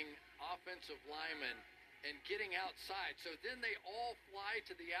pulling offensive linemen and getting outside. So then they all fly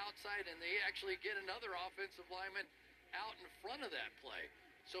to the outside, and they actually get another offensive lineman out in front of that play.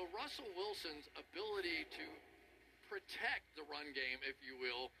 So Russell Wilson's ability to protect the run game, if you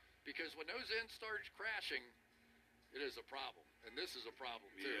will, because when those ends start crashing, it is a problem. And this is a problem,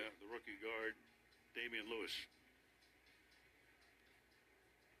 too. Yeah, the rookie guard, Damian Lewis.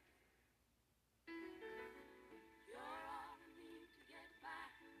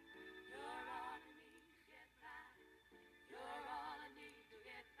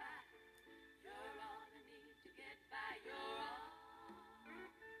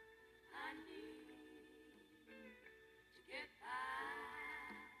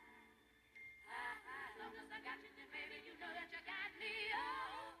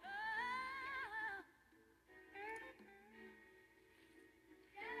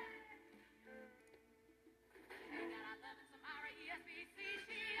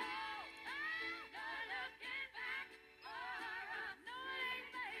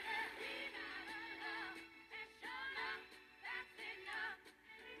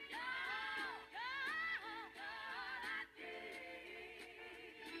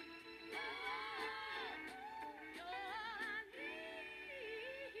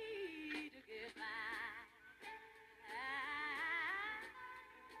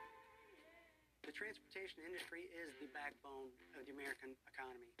 The transportation industry is the backbone of the American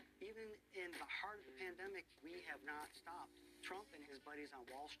economy. Even in the heart of the pandemic, we have not stopped. Trump and his buddies on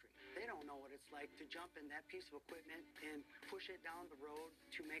Wall Street, they don't know what it's like to jump in that piece of equipment and push it down the road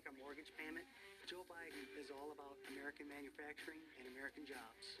to make a mortgage payment. Joe Biden is all about American manufacturing and American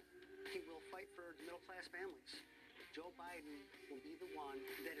jobs. He will fight for middle-class families. Joe Biden will be the one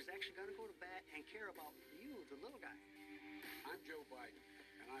that is actually going to go to bat and care about you, the little guy. I'm Joe Biden,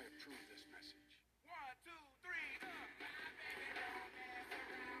 and I approve this message. 1, 2, 3, up.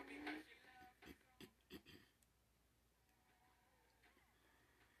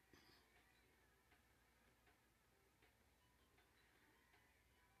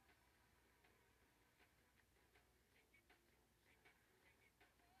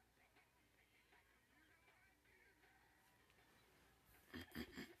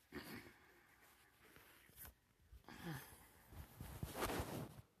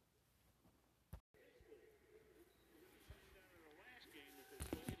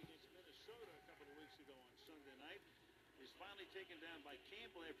 Taken down by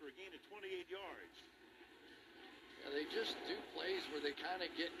Campbell after a gain of 28 yards. Yeah, they just do plays where they kind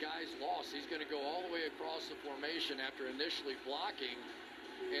of get guys lost. He's going to go all the way across the formation after initially blocking.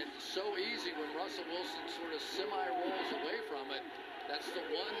 And so easy when Russell Wilson sort of semi-rolls away from it. That's the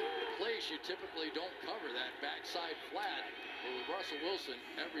one place you typically don't cover, that backside flat. But with Russell Wilson,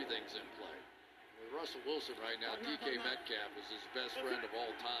 everything's in play. With Russell Wilson right now, DK Metcalf is his best friend of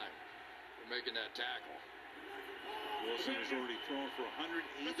all time for making that tackle. Wilson has already thrown for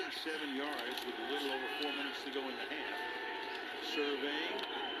 187 yards with a little over 4 minutes to go in the half. Surveying,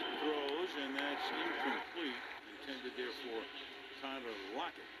 throws, and that's incomplete. Intended there for Tyler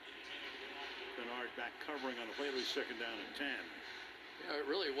Lockett. Bernard back covering on the play, second down and 10. Yeah, it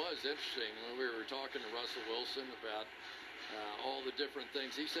really was interesting when we were talking to Russell Wilson about all the different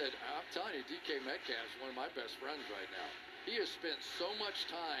things. He said, I'm telling you, DK Metcalf is one of my best friends right now. He has spent so much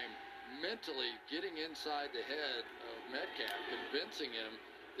time mentally getting inside the head of Metcalf, convincing him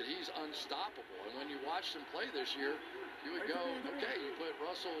that he's unstoppable. And when you watched him play this year, you would go, okay, you put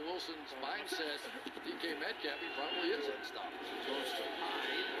Russell Wilson's mindset, DK Metcalf, he probably is unstoppable. Goes to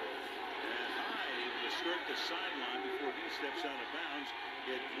Hyde. And Hyde able to skirt the sideline before he steps out of bounds.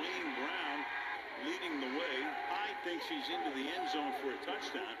 Get Dwayne Brown leading the way. Hyde thinks he's into the end zone for a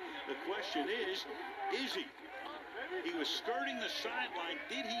touchdown. The question is he? He was skirting the sideline.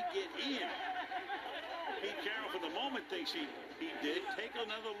 Did he get in? Pete Carroll, for the moment, thinks he did. Take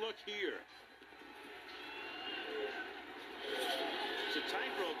another look here. It's a a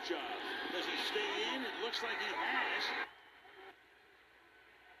tightrope job. Does he stay in? It looks like he has.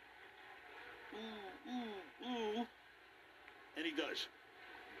 Ooh. And he does.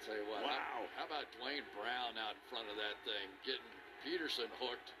 I'll tell you what. Wow. How about Dwayne Brown out in front of that thing, getting Peterson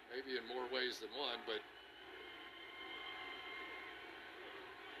hooked, maybe in more ways than one, but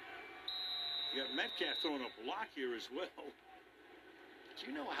you got Metcalf throwing a block here as well. do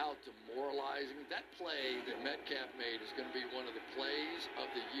you know how demoralizing that play that Metcalf made is going to be one of the plays of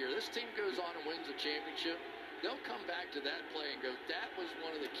the year? This team goes on and wins a championship. They'll come back to that play and go, that was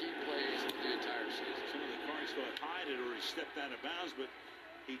one of the key plays of the entire season. Some of the Cards thought Hyde had already stepped out of bounds, but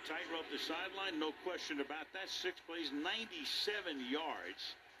he tightrope the sideline, no question about that. 6 plays, 97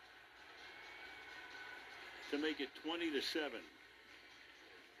 yards to make it 20-7.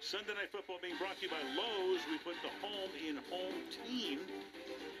 Sunday Night Football being brought to you by Lowe's. We put the home in home team.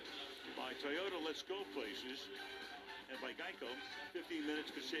 By Toyota Let's Go Places. And by Geico, 15 minutes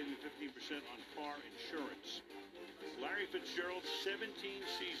could save you 15% on car insurance. Larry Fitzgerald, 17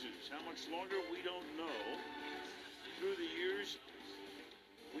 seasons. How much longer, we don't know. Through the years,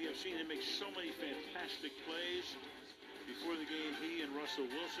 we have seen him make so many fantastic plays. Before the game, he and Russell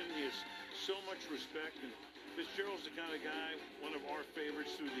Wilson, he has so much respect. And Fitzgerald's the kind of guy, one of our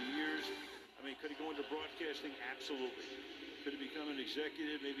favorites through the years. I mean, could he go into broadcasting? Absolutely. Could he become an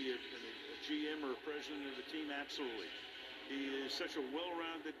executive, maybe a GM or a president of the team? Absolutely. He is such a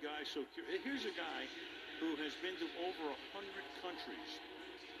well-rounded guy. So here's a guy who has been to over 100 countries.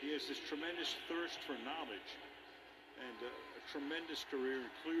 He has this tremendous thirst for knowledge and a tremendous career,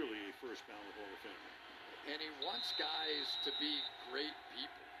 and clearly a first ballot Hall of Famer. And he wants guys to be great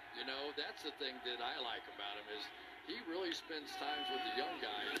people. You know, that's the thing that I like about him is he really spends times with the young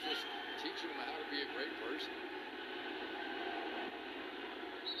guys, just teaching them how to be a great person.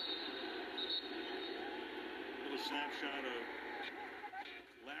 A little snapshot of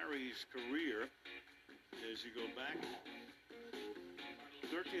Larry's career as you go back.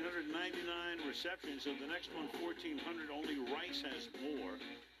 1,399 receptions. Of the next one, 1,400. Only Rice has more.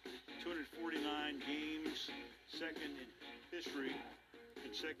 249 games. Second in history.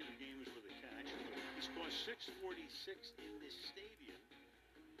 Consecutive games with a catch. He scored 646 in this stadium.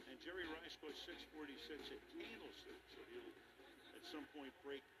 And Jerry Rice scored 646 at Candlestick. So he'll at some point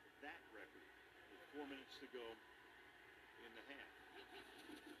break that record with 4 minutes to go in the half.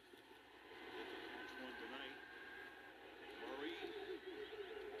 That's one tonight. Murray.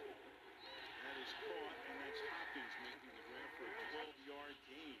 That is caught, and that's Hopkins making the grab for a 12-yard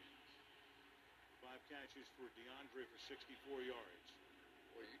gain. 5 catches for DeAndre for 64 yards.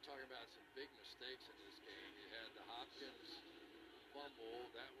 Well, you're talking about some big mistakes in this game. You had the Hopkins fumble.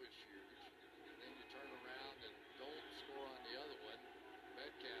 That was huge. And then you turn around and don't score on the other one.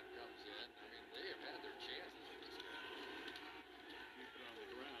 Metcalf comes in. I mean, they have had their chances in this game. Keep it on the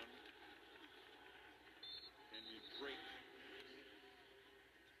ground. And you break.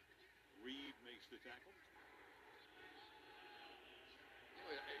 Reed makes the tackle. You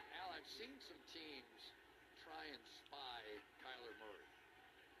know, Al, I've seen some teams try and spy Kyler Murray.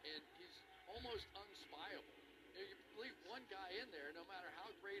 And he's almost unspiable. You know, you leave one guy in there, no matter how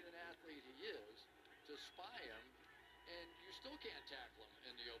great an athlete he is, to spy him, and you still can't tackle him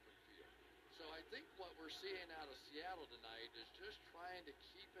in the open field. So I think what we're seeing out of Seattle tonight is just trying to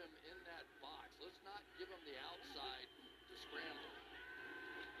keep him in that box. Let's not give him the outside to scramble.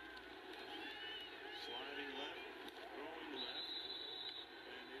 Sliding left, throwing left,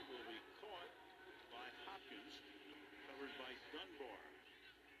 and it will be caught by Hopkins, covered by Dunbar.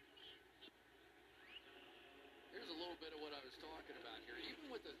 Here's a little bit of what I was talking about here. Even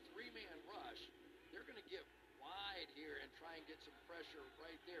with a 3-man rush, they're going to get wide here and try and get some pressure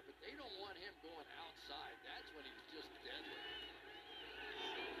right there, but they don't want him going outside. That's when he's just deadly.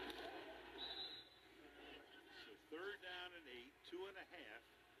 So 3rd down and 8, 2.5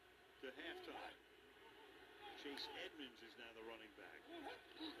 to halftime. Chase Edmonds is now the running back.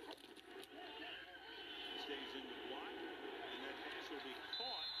 Stays in the block, and that pass will be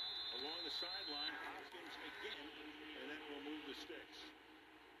caught along the sideline. Hopkins again, and then we'll move the sticks.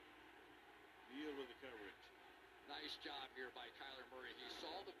 Neal with the coverage. Nice job here by Kyler Murray. He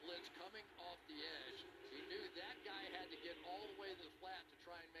saw the blitz coming off the edge. He knew that guy had to get all the way to the flat to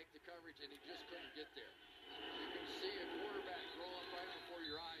try and make the coverage, and he just couldn't get there. You can see a quarterback growing right before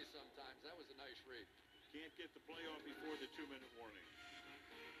your eyes sometimes. That was a nice read. Can't get the play off before the 2-minute warning.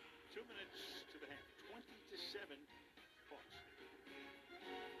 2 minutes to the half. 20-7. Hawks.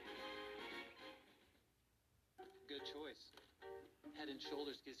 Good choice. Head and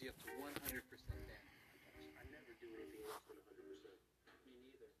Shoulders gives you up to 100% down. I never do anything less than 100%. Me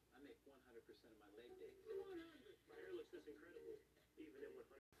neither. I make 100% of my leg days. My hair looks this incredible. even at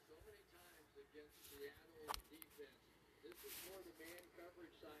 100. So many times against Seattle's defense, this is more the man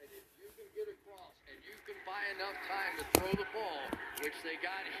coverage side. If you can get across and you can buy enough time to throw the ball, which they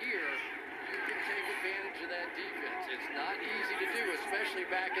got here, you can take advantage of that defense. It's not easy to do, especially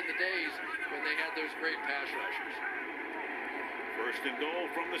back in the days when they had those great pass rushers. First and goal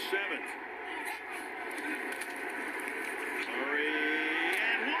from the 7th. Murray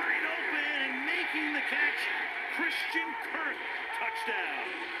and wide open and making the catch. Christian Kirk, touchdown.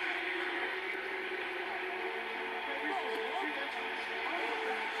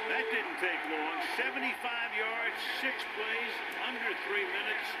 That didn't take long. 75 yards, 6 plays, under 3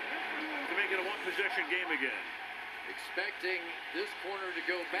 minutes to make it a one-possession game again. Expecting this corner to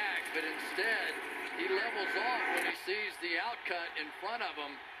go back, but instead he levels off when he sees the outcut in front of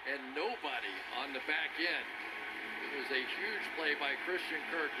him and nobody on the back end. It was a huge play by Christian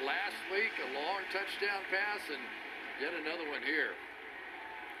Kirk last week, a long touchdown pass, and yet another one here.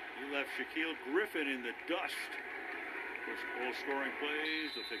 He left Shaquille Griffin in the dust. Of course, all scoring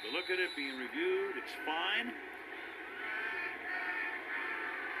plays, they'll take a look at it, being reviewed, it's fine.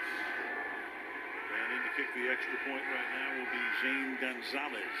 And in to kick the extra point right now will be Zane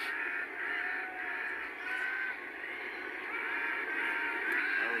Gonzalez.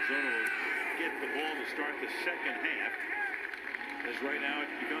 Arizona will get the ball to start the second half, as right now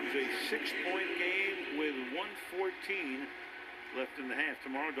it becomes a 6-point game with 1:14 left in the half.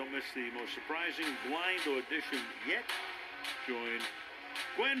 Tomorrow, don't miss the most surprising blind audition yet. Join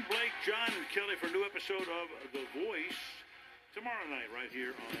Gwen, Blake, John, and Kelly for a new episode of The Voice tomorrow night right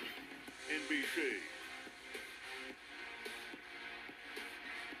here on NBC.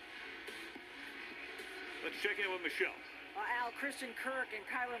 Let's check in with Michelle. Al, Christian Kirk and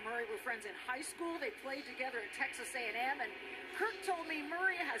Kyler Murray were friends in high school. They played together at Texas A&M, and Kirk told me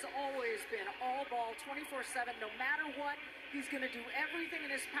Murray has always been all ball 24/7. No matter what, he's going to do everything in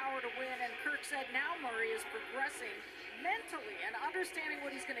his power to win. And Kirk said now Murray is progressing mentally and understanding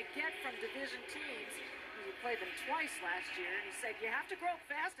what he's going to get from division teams. He played them twice last year, and he said you have to grow up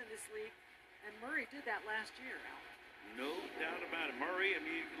fast in this league, and Murray did that last year, Al. No doubt about it. Murray, I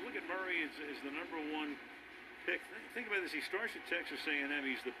mean, look at Murray as the #1 pick. Think about this. He starts at Texas A&M.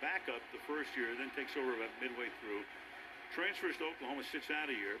 He's the backup the first year, then takes over about midway through. Transfers to Oklahoma, sits out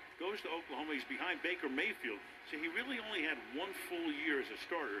a year. Goes to Oklahoma. He's behind Baker Mayfield. So he really only had 1 full year as a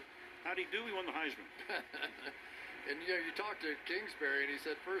starter. How'd he do? He won the Heisman. And, you know, you talked to Kingsbury, and he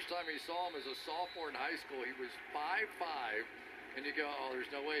said first time he saw him as a sophomore in high school, he was 5'5", and you go, oh, there's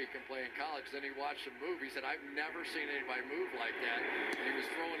no way he can play in college. Then he watched him move. He said, I've never seen anybody move like that. And he was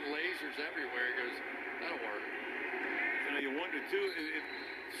throwing lasers everywhere. He goes, that'll work. You know, you wonder, too, if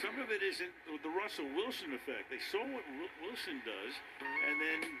some of it isn't the Russell Wilson effect. They saw what Wilson does, and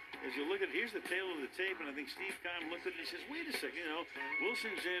then as you look at, here's the tail of the tape, and I think Steve Keim looked at it and he says, wait a second, you know,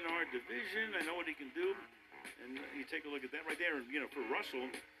 Wilson's in our division. I know what he can do. And you take a look at that right there. And, you know, for Russell,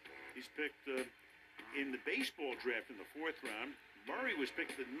 he's picked in the baseball draft in the 4th round. Murray was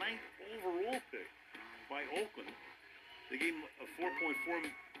picked the 9th overall pick by Oakland. They gave him a $4.4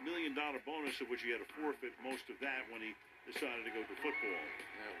 million bonus, of which he had to forfeit most of that when he decided to go to football.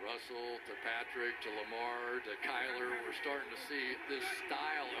 Yeah, Russell to Patrick to Lamar to Kyler. We're starting to see this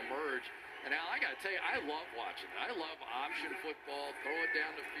style emerge. And Al, I got to tell you, I love watching it. I love option football, throw it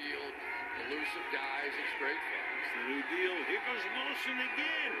down the field, elusive guys. It's great fun. It's the new deal. Here goes Wilson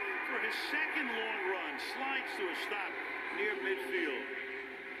again for his 2nd long run. Slides to a stop near midfield.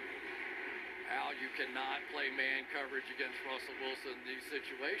 Al, you cannot play man coverage against Russell Wilson in these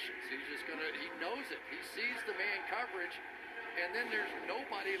situations. He's just going to, he knows it. He sees the man coverage, and then there's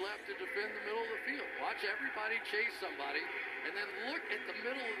nobody left to defend the middle of the field. Watch everybody chase somebody, and then look at the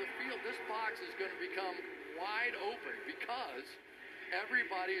middle of the field. This box is going to become wide open because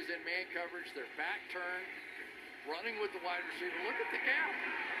everybody is in man coverage. Their back turned, running with the wide receiver. Look at the gap.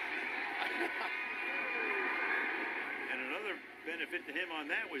 And another benefit to him on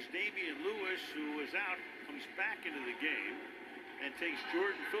that was Damian Lewis, who was out, comes back into the game and takes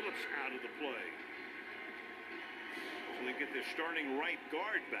Jordan Phillips out of the play. So they get their starting right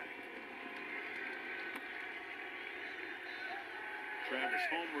guard back. Travis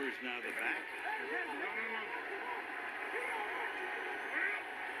Homer is now the back.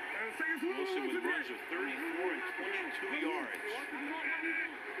 Wilson with runs of 34 and 22 yards.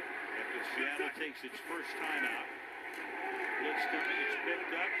 After Seattle takes its first time out. Blitz coming, it's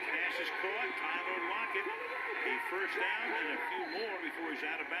picked up, pass is caught, Tyler Lockett, a first down and a few more before he's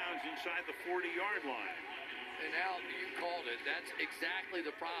out of bounds inside the 40-yard line. And Al, you called it. That's exactly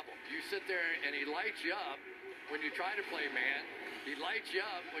the problem. You sit there and he lights you up when you try to play man. He lights you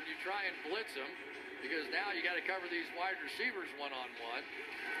up when you try and blitz him. because now you got to cover these wide receivers one-on-one.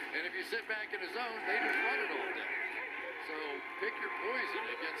 And if you sit back in the zone, they just run it all day. So pick your poison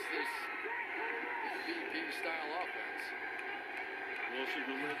against this MVP-style offense. Wilson,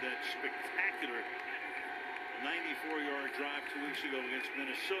 who led that spectacular 94-yard drive 2 weeks ago against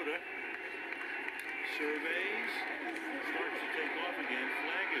Minnesota, surveys, starts to take off again.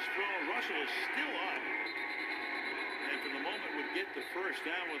 Flag is thrown. Russell is still up. And for the moment would get the first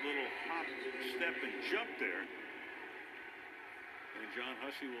down with a little hop, step, and jump there. And John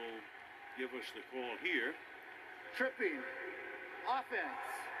Hussey will give us the call here. Tripping. Offense.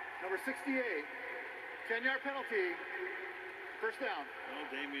 Number 68. 10-yard penalty. First down. Well,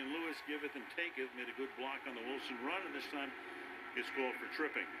 Damian Lewis giveth and taketh. Made a good block on the Wilson run, and this time gets called for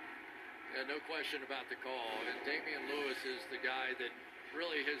tripping. Yeah, no question about the call. And Damian Lewis is the guy that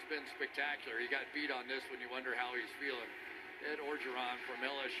really has been spectacular. He got beat on this when you wonder how he's feeling. Ed Orgeron from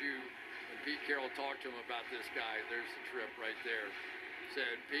LSU, when Pete Carroll talked to him about this guy, there's the trip right there.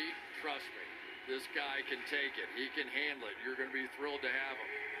 Said, Pete, trust me, this guy can take it. He can handle it. You're going to be thrilled to have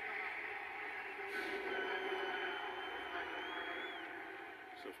him.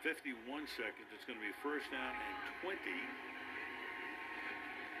 So 51 seconds. It's going to be first down and 20.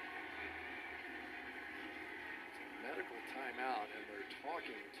 Medical timeout, and they're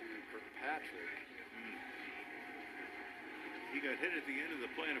talking to Kirkpatrick. He got hit at the end of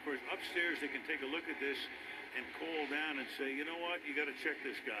the play, and of course upstairs they can take a look at this and call down and say, you know what, you got to check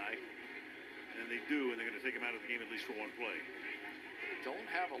this guy, and they do, and they're going to take him out of the game at least for one play. Don't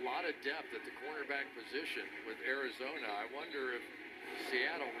have a lot of depth at the cornerback position with Arizona. I wonder if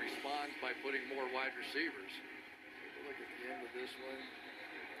Seattle responds by putting more wide receivers. Look at the end of this one.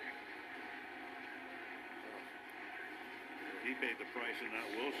 He paid the price and not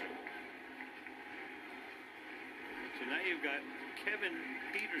Wilson. So now you've got Kevin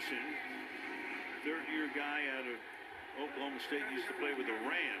Peterson, third-year guy out of Oklahoma State, used to play with the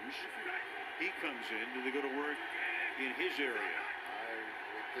Rams. He comes in. Do they go to work in his area? I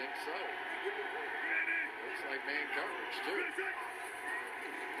would think so. Looks like man coverage, too.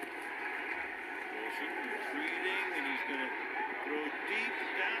 Wilson retreating, and he's going to throw deep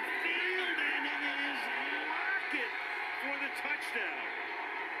downfield, and it is Lockett for the touchdown.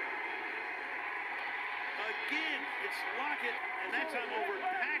 Again, it's Lockett, and that time over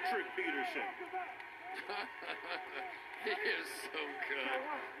Patrick Peterson. He is so good.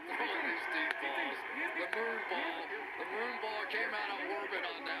 Throwing these deep balls. The moon ball came out of orbit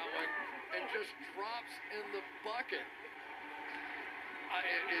on that one and just drops in the bucket.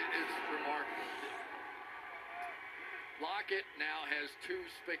 It's remarkable. Lockett now has two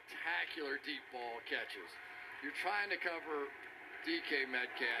spectacular deep ball catches. You're trying to cover DK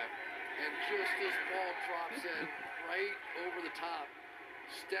Metcalf, and just this ball drops in right over the top.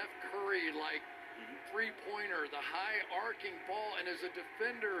 Steph Curry, like three-pointer, the high arcing ball, and as a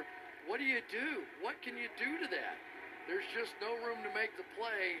defender, what do you do? What can you do to that? There's just no room to make the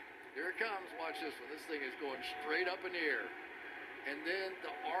play. Here it comes. Watch this one. This thing is going straight up in the air. And then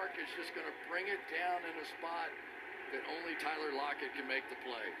the arc is just going to bring it down in a spot that only Tyler Lockett can make the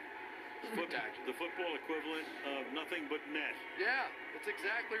play. The football equivalent of nothing but net. Yeah, that's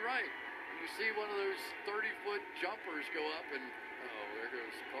exactly right. You see one of those 30-foot jumpers go up, and oh, there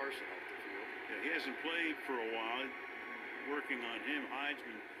goes Carson off the field. Yeah, he hasn't played for a while. Working on him. Hyde's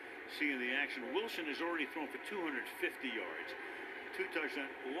been seeing the action. Wilson has already thrown for 250 yards. 2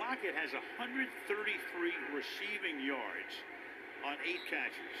 touchdowns. Lockett has 133 receiving yards on 8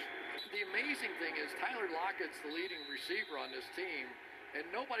 catches. The amazing thing is Tyler Lockett's the leading receiver on this team, and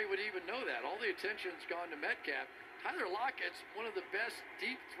nobody would even know that. All the attention's gone to Metcalf. Tyler Lockett's one of the best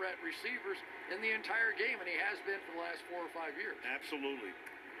deep threat receivers in the entire game, and he has been for the last 4 or 5 years. Absolutely.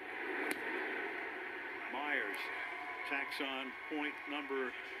 Myers tacks on point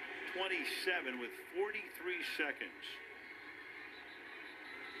number 27 with 43 seconds.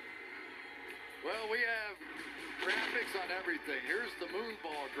 Well, we have graphics on everything. Here's the moon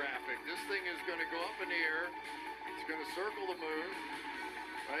ball graphic. This thing is going to go up in the air. It's going to circle the moon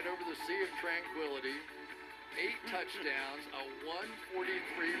right over the Sea of Tranquility. 8 touchdowns, a 143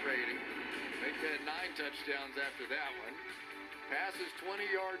 rating. Make that 9 touchdowns after that one. Passes 20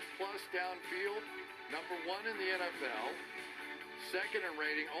 yards plus downfield. Number 1 in the NFL. Second in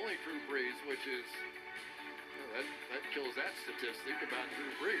rating, only Drew Brees, which is, well, that kills that statistic about Drew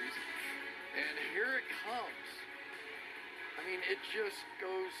Brees. And here it comes. I mean, it just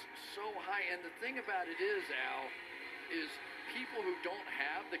goes so high. And the thing about it is, Al, is people who don't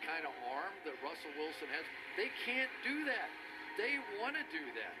have the kind of arm that Russell Wilson has, they can't do that. They want to do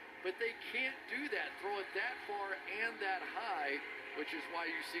that, but they can't do that. Throw it that far and that high. which is why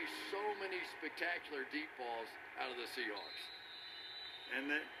you see so many spectacular deep balls out of the Seahawks. And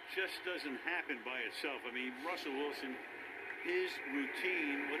that just doesn't happen by itself. I mean, Russell Wilson, his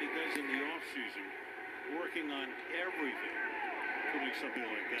routine, what he does in the offseason, working on everything, including something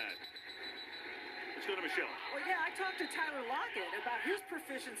like that. Let's go to Michelle. Well, yeah, I talked to Tyler Lockett about his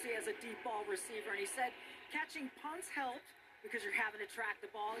proficiency as a deep ball receiver, and he said catching punts helped because you're having to track the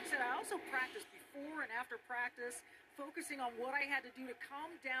ball. He said, I also practiced before and after practice, focusing on what I had to do to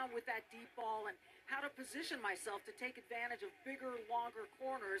calm down with that deep ball and how to position myself to take advantage of bigger, longer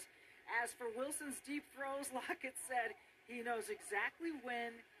corners. As for Wilson's deep throws, Lockett said he knows exactly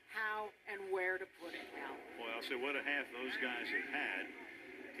when, how, and where to put it now. Boy, I'll say what a half those guys have had.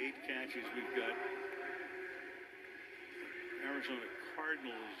 8 catches. We've got Arizona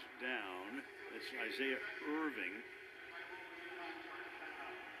Cardinals down. That's Isaiah Irving.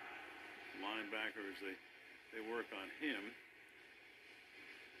 Linebackers, they work on him.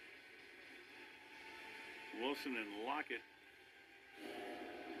 Wilson and Lockett.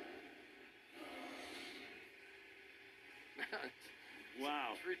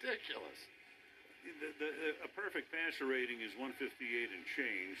 Wow. It's ridiculous. A perfect passer rating is 158 and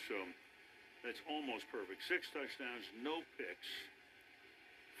change, so that's almost perfect. 6 touchdowns, no picks,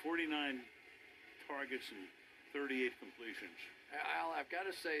 49 targets, and 38 completions. Al, I've got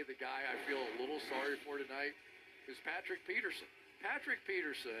to say the guy I feel a little sorry for tonight is Patrick Peterson. Patrick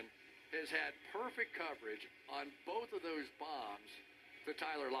Peterson has had perfect coverage on both of those bombs to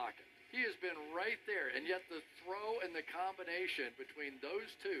Tyler Lockett. He has been right there, and yet the throw and the combination between those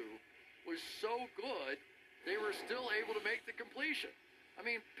two was so good, they were still able to make the completion. I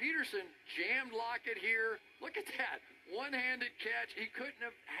mean, Peterson jammed Lockett here. Look at that. One-handed catch. He couldn't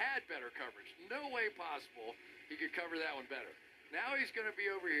have had better coverage. No way possible he could cover that one better. Now he's going to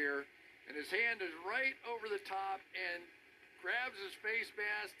be over here, and his hand is right over the top and grabs his face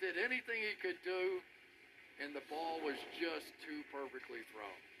mask, did anything he could do, and the ball was just too perfectly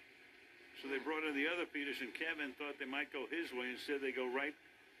thrown. So they brought in the other Peterson. Kevin thought they might go his way. Instead, they go right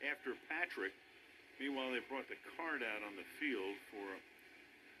after Patrick. Meanwhile, they brought the card out on the field for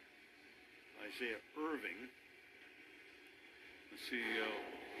Isaiah Irving. Let's see,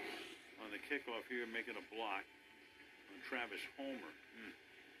 on the kickoff here, making a block on Travis Homer.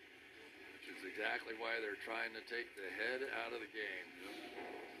 Which is exactly why they're trying to take the head out of the game.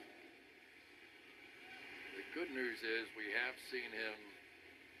 The good news is we have seen him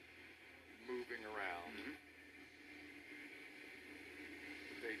moving around.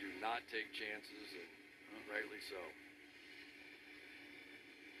 They do not take chances, and rightly so.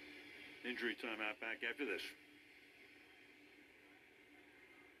 Injury timeout back after this.